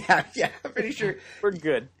 Yeah. I'm pretty sure we're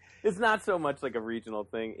good. It's not so much like a regional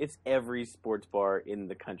thing. It's every sports bar in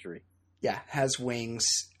the country. Yeah, has wings.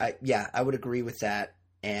 I would agree with that.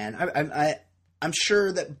 And I'm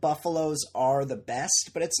sure that buffaloes are the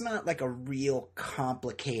best, but it's not like a real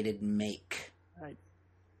complicated make.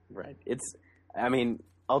 Right.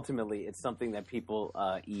 Ultimately, it's something that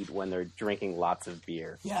people eat when they're drinking lots of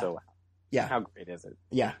beer. Yeah. So, yeah, how great is it?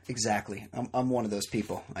 Yeah, exactly. I'm one of those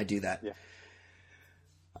people. I do that. Yeah.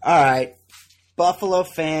 All right, Buffalo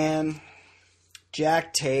fan,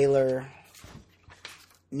 Jack Taylor.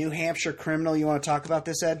 New Hampshire criminal. You want to talk about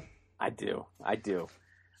this, Ed? I do.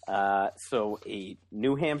 So a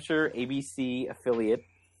New Hampshire ABC affiliate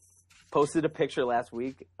posted a picture last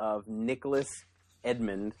week of Nicholas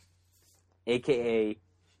Edmond, a.k.a.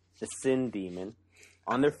 the Sin Demon,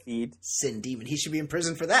 on their feed. Sin Demon. He should be in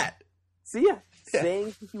prison for that.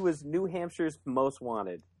 Saying he was New Hampshire's most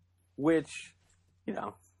wanted, which,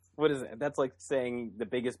 what is it? That's like saying the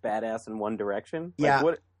biggest badass in One Direction. Yeah.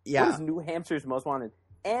 What is New Hampshire's most wanted?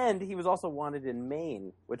 And he was also wanted in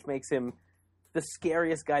Maine, which makes him the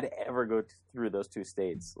scariest guy to ever go through those 2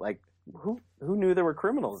 states. Like, who knew there were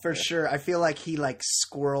criminals For there? sure. I feel like he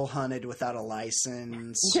squirrel hunted without a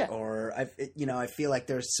license, or I feel like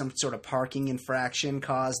there's some sort of parking infraction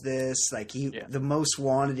caused this. Like, the most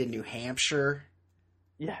wanted in New Hampshire.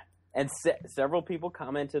 Yeah, and several people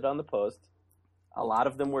commented on the post. A lot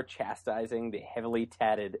of them were chastising the heavily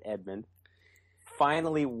tatted Edmund.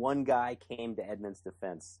 Finally, one guy came to Edmund's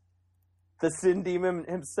defense. The Sin Demon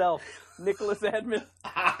himself, Nicholas Edmond.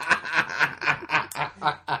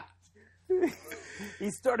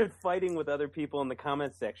 He started fighting with other people in the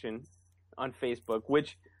comment section on Facebook,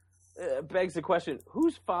 which begs the question,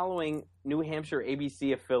 who's following New Hampshire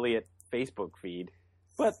ABC affiliate Facebook feed?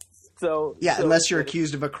 Unless you're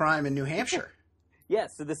accused of a crime in New Hampshire. Yeah,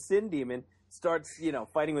 so the Sin Demon starts,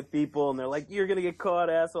 fighting with people, and they're like, "You're going to get caught,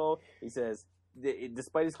 asshole." He says,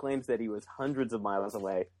 despite his claims that he was hundreds of miles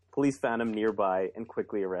away, police found him nearby and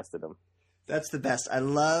quickly arrested him. That's the best. I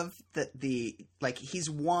love that he's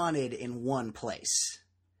wanted in one place.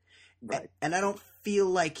 Right. And I don't feel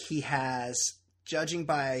like he has, judging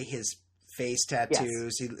by his face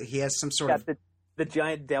tattoos, he has some sort of... The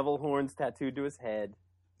giant devil horns tattooed to his head.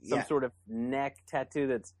 Some sort of neck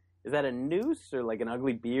tattoo is that a noose or like an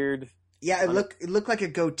ugly beard? Yeah, it looked like a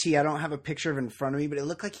goatee. I don't have a picture of it in front of me, but it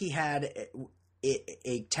looked like he had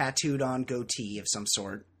a tattooed on goatee of some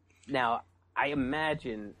sort. Now, I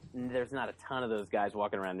imagine there's not a ton of those guys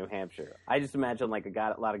walking around New Hampshire. I just imagine like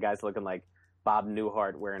a lot of guys looking like Bob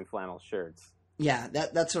Newhart wearing flannel shirts. Yeah,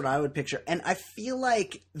 that's what I would picture. And I feel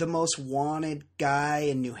like the most wanted guy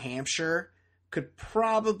in New Hampshire could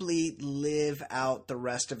probably live out the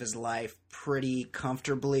rest of his life pretty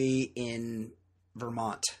comfortably in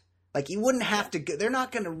Vermont. Like, you wouldn't have to go. They're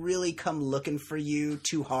not going to really come looking for you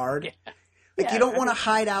too hard. Yeah. Like, you don't want to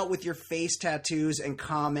hide out with your face tattoos and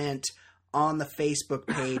comment on the Facebook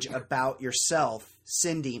page about yourself,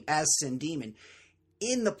 Sin Demon,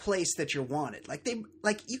 in the place that you're wanted. Like,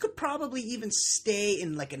 you could probably even stay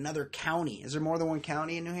in, like, another county. Is there more than one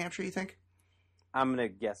county in New Hampshire, you think? I'm going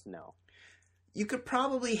to guess no. You could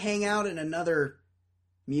probably hang out in another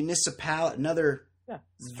municipality, another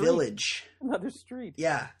village. Another street.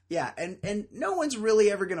 Yeah. And no one's really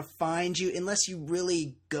ever going to find you unless you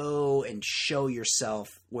really go and show yourself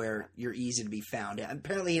where you're easy to be found.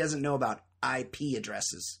 Apparently he doesn't know about IP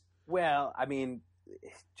addresses. Well, I mean,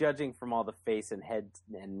 judging from all the face and head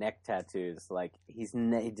and neck tattoos, like he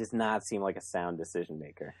does not seem like a sound decision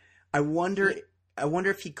maker. I wonder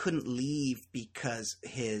if he couldn't leave because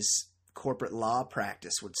his corporate law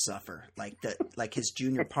practice would suffer. Like his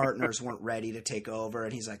junior partners weren't ready to take over,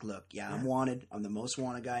 and he's like, "Look, I'm wanted. I'm the most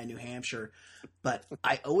wanted guy in New Hampshire, but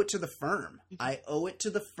I owe it to the firm. I owe it to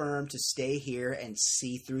the firm to stay here and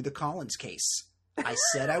see through the Collins case. I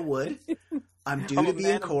said I would. I'm due to be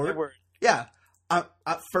in court. Yeah.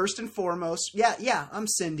 First and foremost, I'm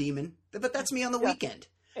Sin Demon, but that's me on the weekend.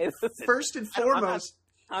 First and foremost,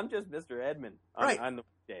 I'm just Mr. Edmund on the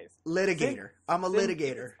days. Litigator. I'm a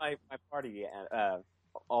litigator. My party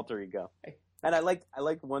alter ego. And I like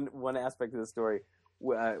one aspect of the story.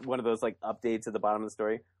 One of those like updates at the bottom of the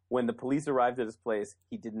story. When the police arrived at his place,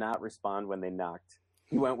 he did not respond when they knocked.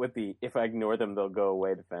 He went with the "if I ignore them, they'll go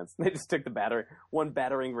away" defense. They just took one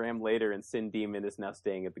battering ram later, and Sin Demon is now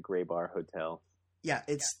staying at the Gray Bar Hotel. Yeah,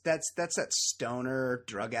 that's that stoner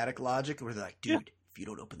drug addict logic where they're like, dude, if you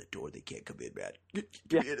don't open the door, they can't come in, man.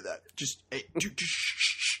 Get into that. Just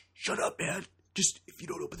shut up, man. Just, if you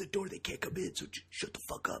don't open the door, they can't come in, so just shut the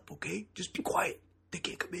fuck up, okay? Just be quiet. They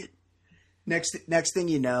can't come in. Next thing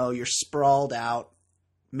you know, you're sprawled out,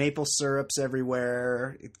 maple syrups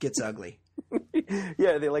everywhere. It gets ugly.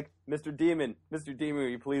 Yeah, they're like, Mr. Demon, will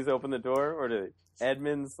you please open the door? Or to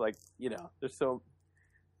Edmonds, like, there's so...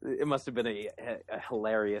 It must have been a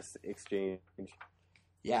hilarious exchange.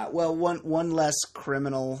 Yeah, well, one less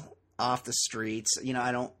criminal off the streets.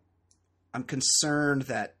 I'm concerned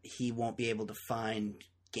that he won't be able to find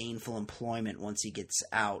gainful employment once he gets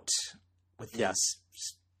out with his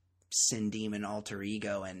Sin Demon alter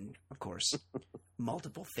ego and, of course,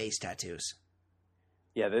 multiple face tattoos.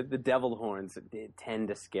 Yeah, the devil horns tend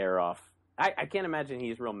to scare off. I can't imagine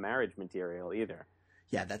he's real marriage material either.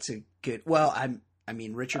 Yeah, that's a good... Well, I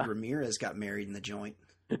mean, Richard Ramirez got married in the joint.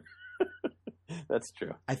 That's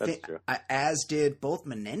true. That's true. As did both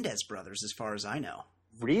Menendez brothers, as far as I know.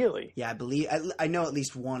 Really? Yeah, I believe. I know at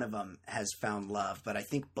least one of them has found love, but I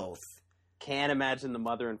think both. Can't imagine the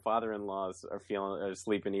mother and father-in-laws are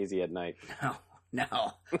sleeping easy at night.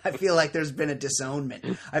 No. I feel like there's been a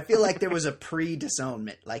disownment. I feel like there was a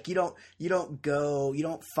pre-disownment. Like you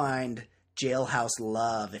don't find jailhouse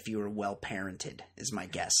love if you were well parented, is my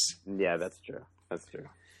guess. Yeah, that's true. That's true.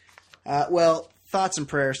 Well, thoughts and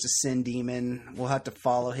prayers to Sin Demon. We'll have to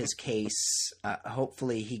follow his case.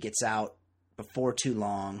 Hopefully he gets out before too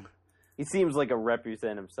long. He seems like a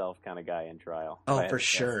represent himself kind of guy in trial. Oh, for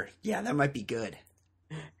sure. Yeah, that might be good.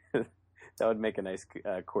 That would make a nice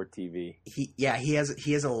court TV. He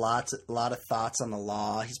has a lot of thoughts on the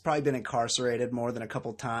law. He's probably been incarcerated more than a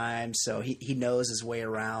couple times, so he knows his way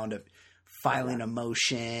around of filing a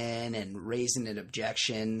motion and raising an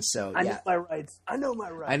objection. So I know my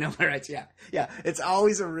rights. Yeah. It's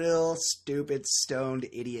always a real stupid, stoned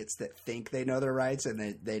idiots that think they know their rights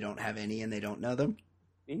and they don't have any and they don't know them.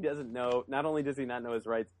 He doesn't know. Not only does he not know his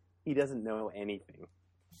rights, he doesn't know anything.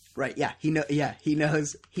 Right. Yeah. He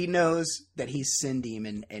knows that he's Sin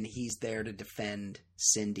Demon and he's there to defend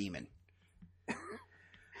Sin Demon.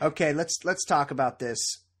 Okay. Let's talk about this.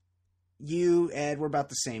 You, Ed, we're about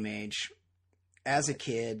the same age. as a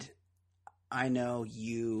kid, I know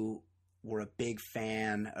you were a big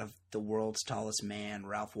fan of the world's tallest man,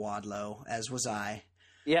 Ralph Wadlow, as was I.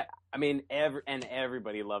 Yeah, I mean,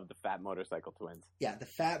 everybody loved the Fat Motorcycle Twins. Yeah, the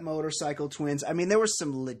Fat Motorcycle Twins. I mean, there were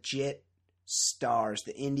some legit stars.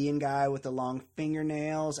 The Indian guy with the long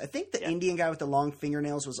fingernails. I think the Indian guy with the long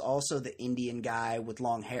fingernails was also the Indian guy with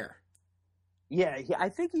long hair. Yeah, I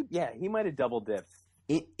think he might have double dipped.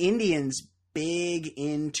 Indians big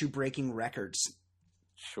into breaking records.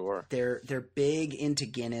 Sure. They're big into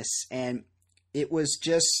Guinness, and it was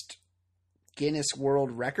just Guinness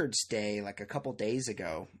World Records Day like a couple days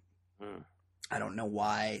ago. I don't know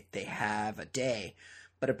why they have a day,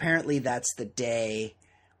 but apparently that's the day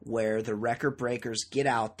where the record breakers get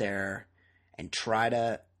out there and try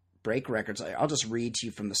to break records. I'll just read to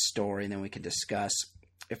you from the story and then we can discuss.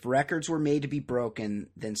 If records were made to be broken,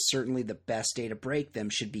 then certainly the best day to break them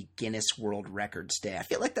should be Guinness World Records Day. I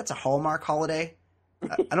feel like that's a Hallmark holiday.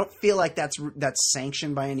 I don't feel like that's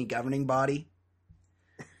sanctioned by any governing body.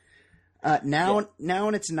 Now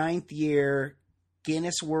in its 9th year,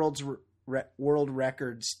 Guinness World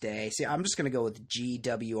Records Day. See, I'm just going to go with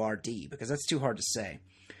GWRD because that's too hard to say.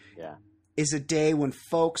 Yeah. Is a day when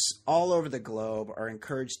folks all over the globe are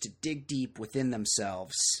encouraged to dig deep within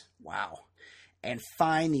themselves. Wow. And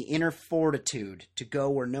find the inner fortitude to go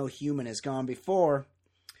where no human has gone before,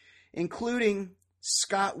 including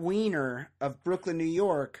Scott Wiener of Brooklyn, New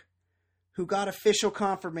York, who got official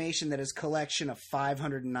confirmation that his collection of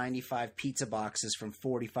 595 pizza boxes from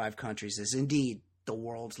 45 countries is indeed the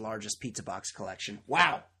world's largest pizza box collection.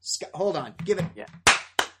 Wow. Scott, hold on. Give it. Yeah.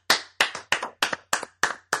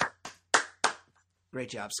 Great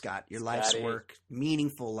job, Scott. Your life's work,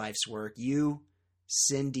 meaningful life's work. You,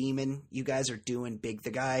 Sin Demon, you guys are doing big.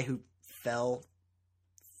 The guy who fell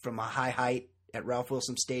from a high height at Ralph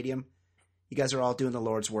Wilson Stadium, you guys are all doing the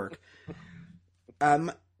Lord's work.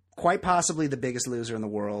 Quite possibly the biggest loser in the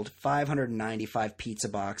world. 595 pizza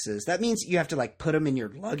boxes. That means you have to like put them in your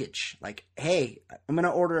luggage. Like, hey, I'm going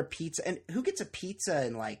to order a pizza. And who gets a pizza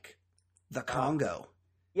in like the Congo?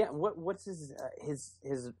 Yeah. What's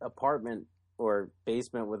his apartment or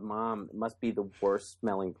basement with mom? It must be the worst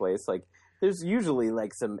smelling place. Like there's usually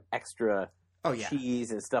like some extra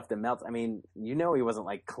cheese and stuff that melts. I mean, he wasn't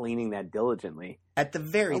like cleaning that diligently. At the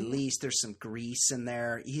very least, there's some grease in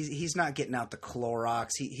there. He's not getting out the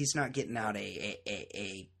Clorox. He's not getting out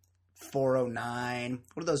a 409.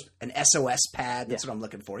 What are those? An SOS pad. That's what I'm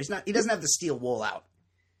looking for. He doesn't have the steel wool out.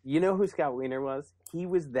 You know who Scott Wiener was? He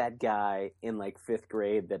was that guy in like 5th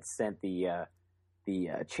grade that sent the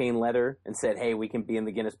chain letter and said, "Hey, we can be in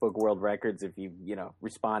the Guinness Book of World Records if you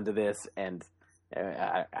respond to this." And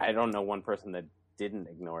I don't know one person that didn't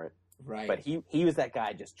ignore it. Right. But he was that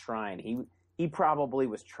guy just trying. He probably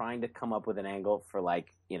was trying to come up with an angle for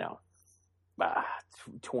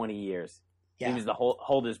 20 years. Yeah. He was the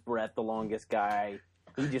hold his breath the longest guy.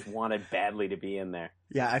 He just wanted badly to be in there.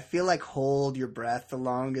 Yeah, I feel like hold your breath the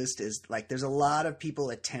longest is like there's a lot of people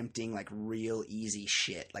attempting like real easy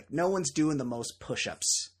shit. Like no one's doing the most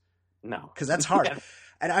push-ups. No. Because that's hard. Yeah.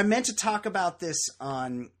 And I meant to talk about this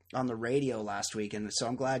on the radio last week, and so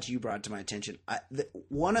I'm glad you brought it to my attention.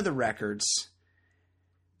 One of the records,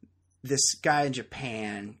 this guy in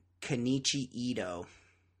Japan, Kenichi Ito,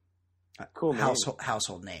 cool name.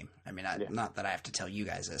 household name. I mean, not that I have to tell you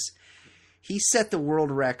guys this. He set the world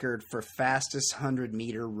record for fastest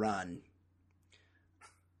 100-meter run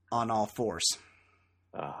on all fours.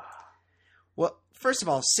 Well, first of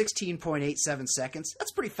all, 16.87 seconds.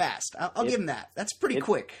 That's pretty fast. I'll give him that. That's pretty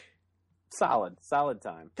quick. Solid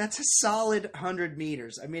time. That's a solid 100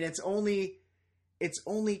 meters. I mean, it's only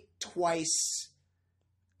twice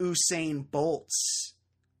Usain Bolt's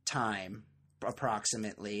time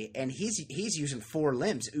approximately, and he's using 4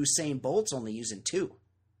 limbs. Usain Bolt's only using 2.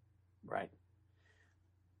 Right.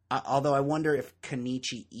 Although I wonder if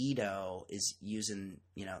Kenichi Ito is using,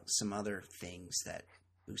 some other things that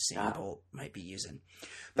Usain Bolt might be using.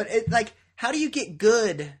 But how do you get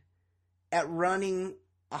good at running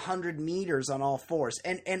 100 meters on all fours?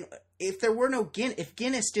 And if there were no if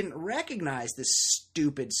Guinness didn't recognize this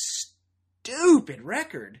stupid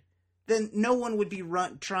record, then no one would be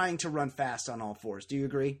trying to run fast on all fours. Do you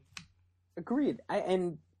agree? Agreed.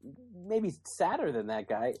 And maybe sadder than that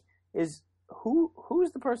guy is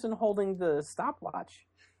who's the person holding the stopwatch?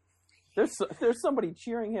 There's somebody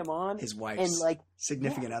cheering him on. His wife's and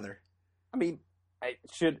significant other. I mean,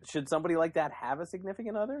 should somebody like that have a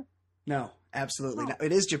significant other? No, absolutely not.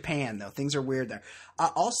 It is Japan, though. Things are weird there.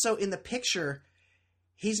 Also, in the picture,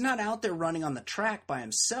 he's not out there running on the track by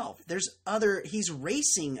himself. He's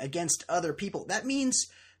racing against other people. That means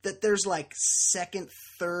that there's like second,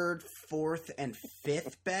 third, fourth, and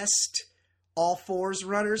fifth best all fours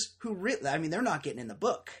runners who really, I mean, they're not getting in the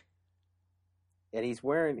book. And he's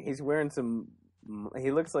wearing some.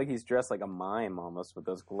 He looks like he's dressed like a mime almost with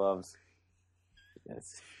those gloves.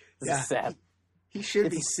 It's sad. He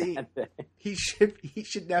should be seen. He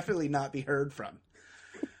should definitely not be heard from.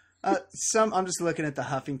 I'm just looking at the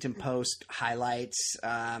Huffington Post highlights.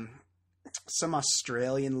 Some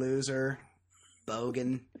Australian loser,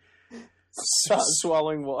 Bogan,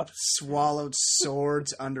 swallowing water, swallowed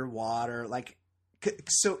swords underwater. Like,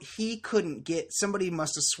 so he couldn't get. Somebody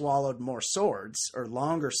must have swallowed more swords or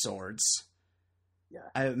longer swords. Yeah,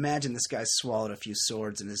 I imagine this guy swallowed a few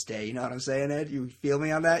swords in his day. You know what I'm saying, Ed? You feel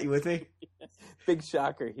me on that? You with me? Big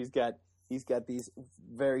shocker. He's got these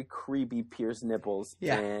very creepy pierced nipples.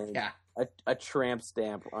 And a tramp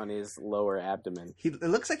stamp on his lower abdomen. It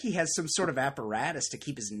looks like he has some sort of apparatus to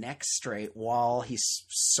keep his neck straight while he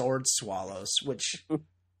sword swallows, which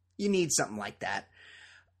you need something like that.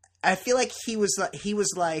 I feel like he was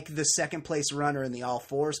like the second place runner in the all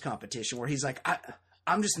fours competition, where he's like,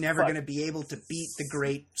 I'm just never going to be able to beat the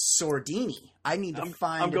great Sordini. I need to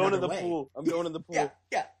find. I'm going to the way. pool. I'm going to the pool.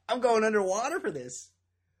 Yeah. I'm going underwater for this.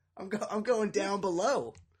 I'm going down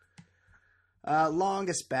below.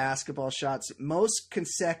 Longest basketball shots, most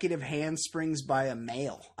consecutive handsprings by a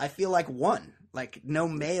male. I feel like one. Like no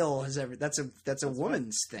male has ever. That's a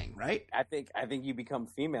woman's thing, right? I think you become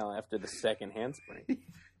female after the second handspring.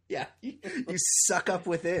 Yeah, you suck up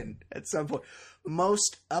within at some point.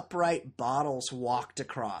 Most upright bottles walked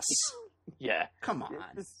across. Yeah, come on.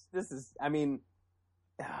 This is. I mean,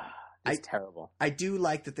 it's terrible. I do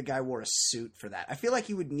like that the guy wore a suit for that. I feel like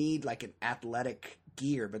he would need like an athletic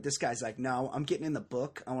gear, but this guy's like, no, I'm getting in the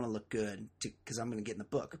book. I want to look good because I'm going to get in the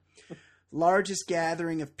book. Largest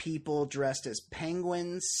gathering of people dressed as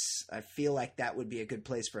penguins. I feel like that would be a good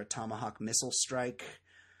place for a tomahawk missile strike.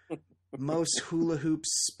 Most hula hoops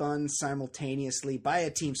spun simultaneously by a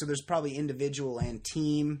team. So there's probably individual and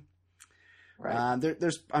team. Right.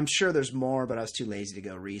 I'm sure there's more, but I was too lazy to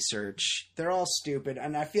go research. They're all stupid.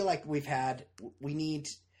 And I feel like I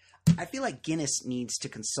feel like Guinness needs to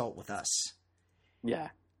consult with us. Yeah.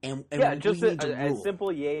 And just a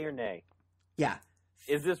simple yay or nay. Yeah.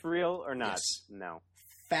 Is this real or not? Yes. No.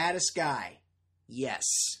 Fattest guy. Yes.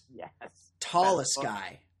 Yes. Tallest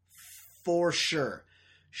guy. For sure.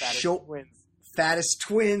 Fattest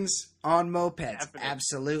twins on mopeds. Definitely.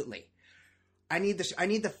 Absolutely. I need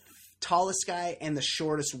the tallest guy and the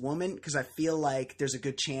shortest woman because I feel like there's a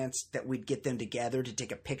good chance that we'd get them together to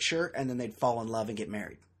take a picture and then they'd fall in love and get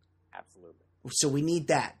married. Absolutely. So we need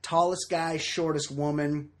that. Tallest guy, shortest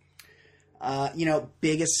woman.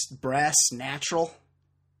 Biggest breasts, natural.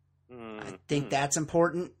 I think that's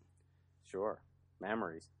important. Sure.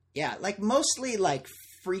 Memories. Yeah, like mostly like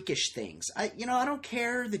freakish things. I don't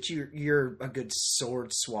care that you're a good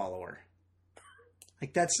sword swallower.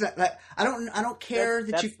 Like that's not. I don't care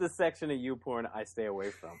that's you. That's the section of you porn I stay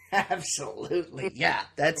away from. Absolutely, yeah.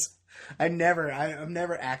 I'm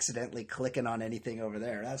never accidentally clicking on anything over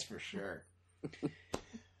there. That's for sure.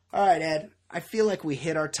 All right, Ed. I feel like we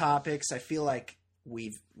hit our topics. I feel like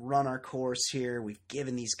we've run our course here. We've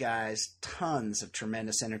given these guys tons of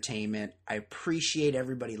tremendous entertainment. I appreciate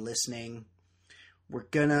everybody listening.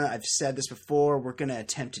 I've said this before, we're going to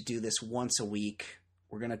attempt to do this once a week.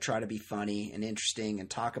 We're going to try to be funny and interesting and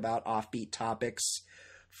talk about offbeat topics.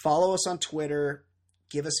 Follow us on Twitter.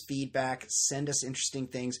 Give us feedback. Send us interesting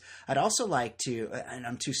things. I'd also like to, and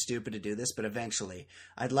I'm too stupid to do this, but eventually,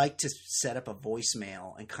 I'd like to set up a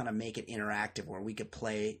voicemail and kind of make it interactive where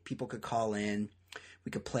people could call in.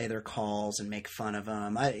 We could play their calls and make fun of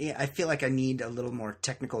them. I feel like I need a little more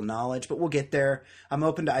technical knowledge, but we'll get there. I'm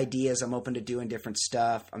open to ideas. I'm open to doing different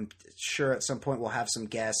stuff. I'm sure at some point we'll have some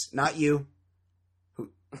guests. Not you.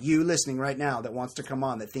 You listening right now that wants to come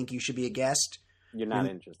on that think you should be a guest. You're not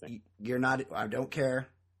interesting. You're not. I don't care.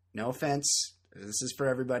 No offense. This is for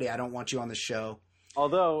everybody. I don't want you on the show.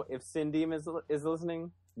 Although, if Sin Demon is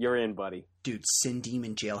listening, you're in, buddy. Dude, Sin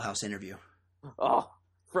Demon jailhouse interview. Oh,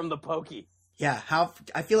 from the Pokey. Yeah,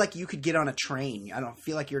 I feel like you could get on a train. I don't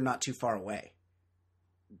feel like you're not too far away.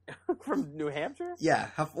 From New Hampshire? Yeah.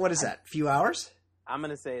 What is that? A few hours? I'm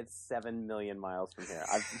going to say it's 7 million miles from here.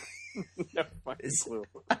 I've no fucking clue.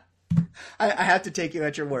 I have to take you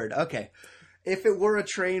at your word. Okay. If it were a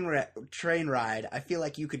train ride, I feel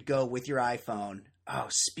like you could go with your iPhone. Oh,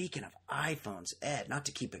 speaking of iPhones, Ed, not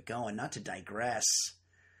to keep it going, not to digress.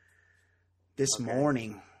 This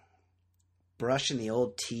morning, brushing the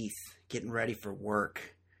old teeth, getting ready for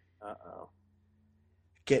work. Uh-oh.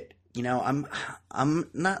 I'm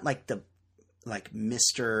not like like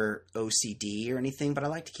Mr. OCD or anything, but I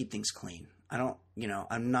like to keep things clean. I don't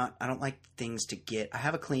like things to get. I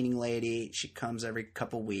have a cleaning lady. She comes every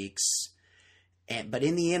couple weeks, but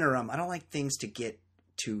in the interim, I don't like things to get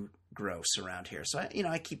too gross around here. So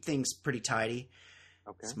I keep things pretty tidy.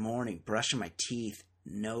 Okay. This morning, brushing my teeth,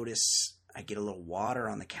 notice I get a little water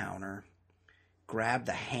on the counter. Grab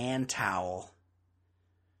the hand towel,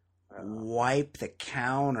 wipe the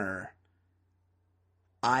counter.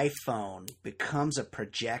 iPhone becomes a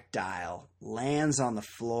projectile, lands on the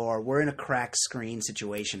floor. We're in a cracked screen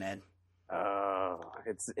situation, Ed. Oh,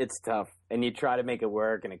 it's tough. And you try to make it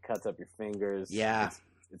work, and it cuts up your fingers. Yeah.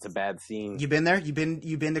 It's a bad scene. You been there? You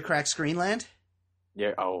been to cracked screen land?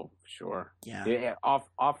 Yeah. Oh, sure. Yeah.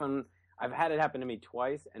 Often, I've had it happen to me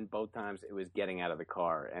twice, and both times it was getting out of the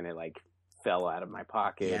car, and it like fell out of my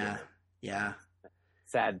pocket. Yeah. Yeah.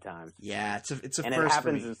 Sad times. Yeah. It's a and first it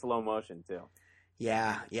happens for me. in slow motion too.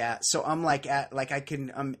 Yeah. So I'm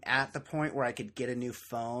I'm at the point where I could get a new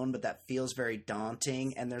phone, but that feels very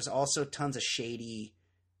daunting. And there's also tons of shady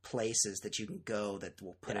places that you can go that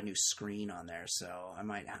will put a new screen on there. So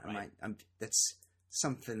that's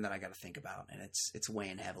something that I got to think about, and it's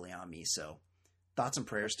weighing heavily on me. So thoughts and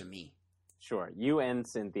prayers to me. Sure. You and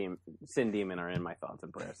Sin Demon are in my thoughts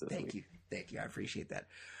and prayers this week. Thank you. I appreciate that.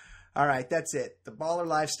 All right, that's it. The Baller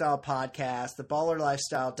Lifestyle Podcast,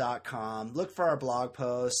 theballerlifestyle.com. Look for our blog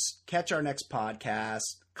posts, catch our next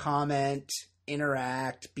podcast, comment,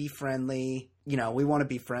 interact, be friendly. We want to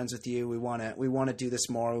be friends with you. We want to do this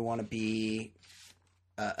more. We want to be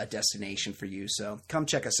a destination for you. So come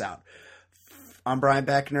check us out. I'm Brian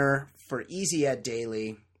Beckner for Easy Ed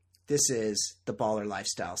Daily. This is The Baller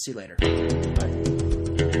Lifestyle. See you later. Bye.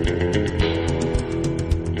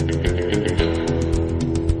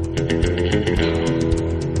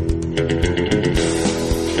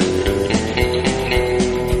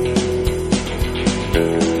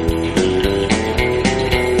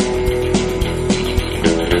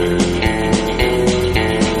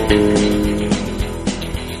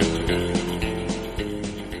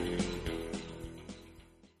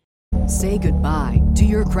 Say goodbye to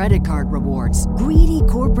your credit card rewards. Greedy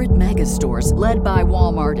corporate mega stores, led by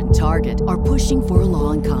Walmart and Target, are pushing for a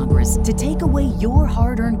law in Congress to take away your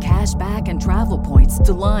hard-earned cash back and travel points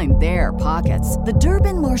to line their pockets. The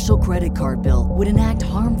Durbin-Marshall credit card bill would enact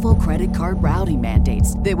harmful credit card routing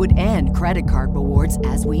mandates that would end credit card rewards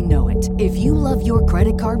as we know it. If you love your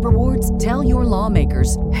credit card rewards, tell your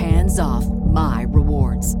lawmakers, hands off my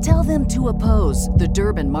rewards. Tell them to oppose the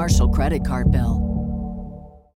Durbin-Marshall credit card bill.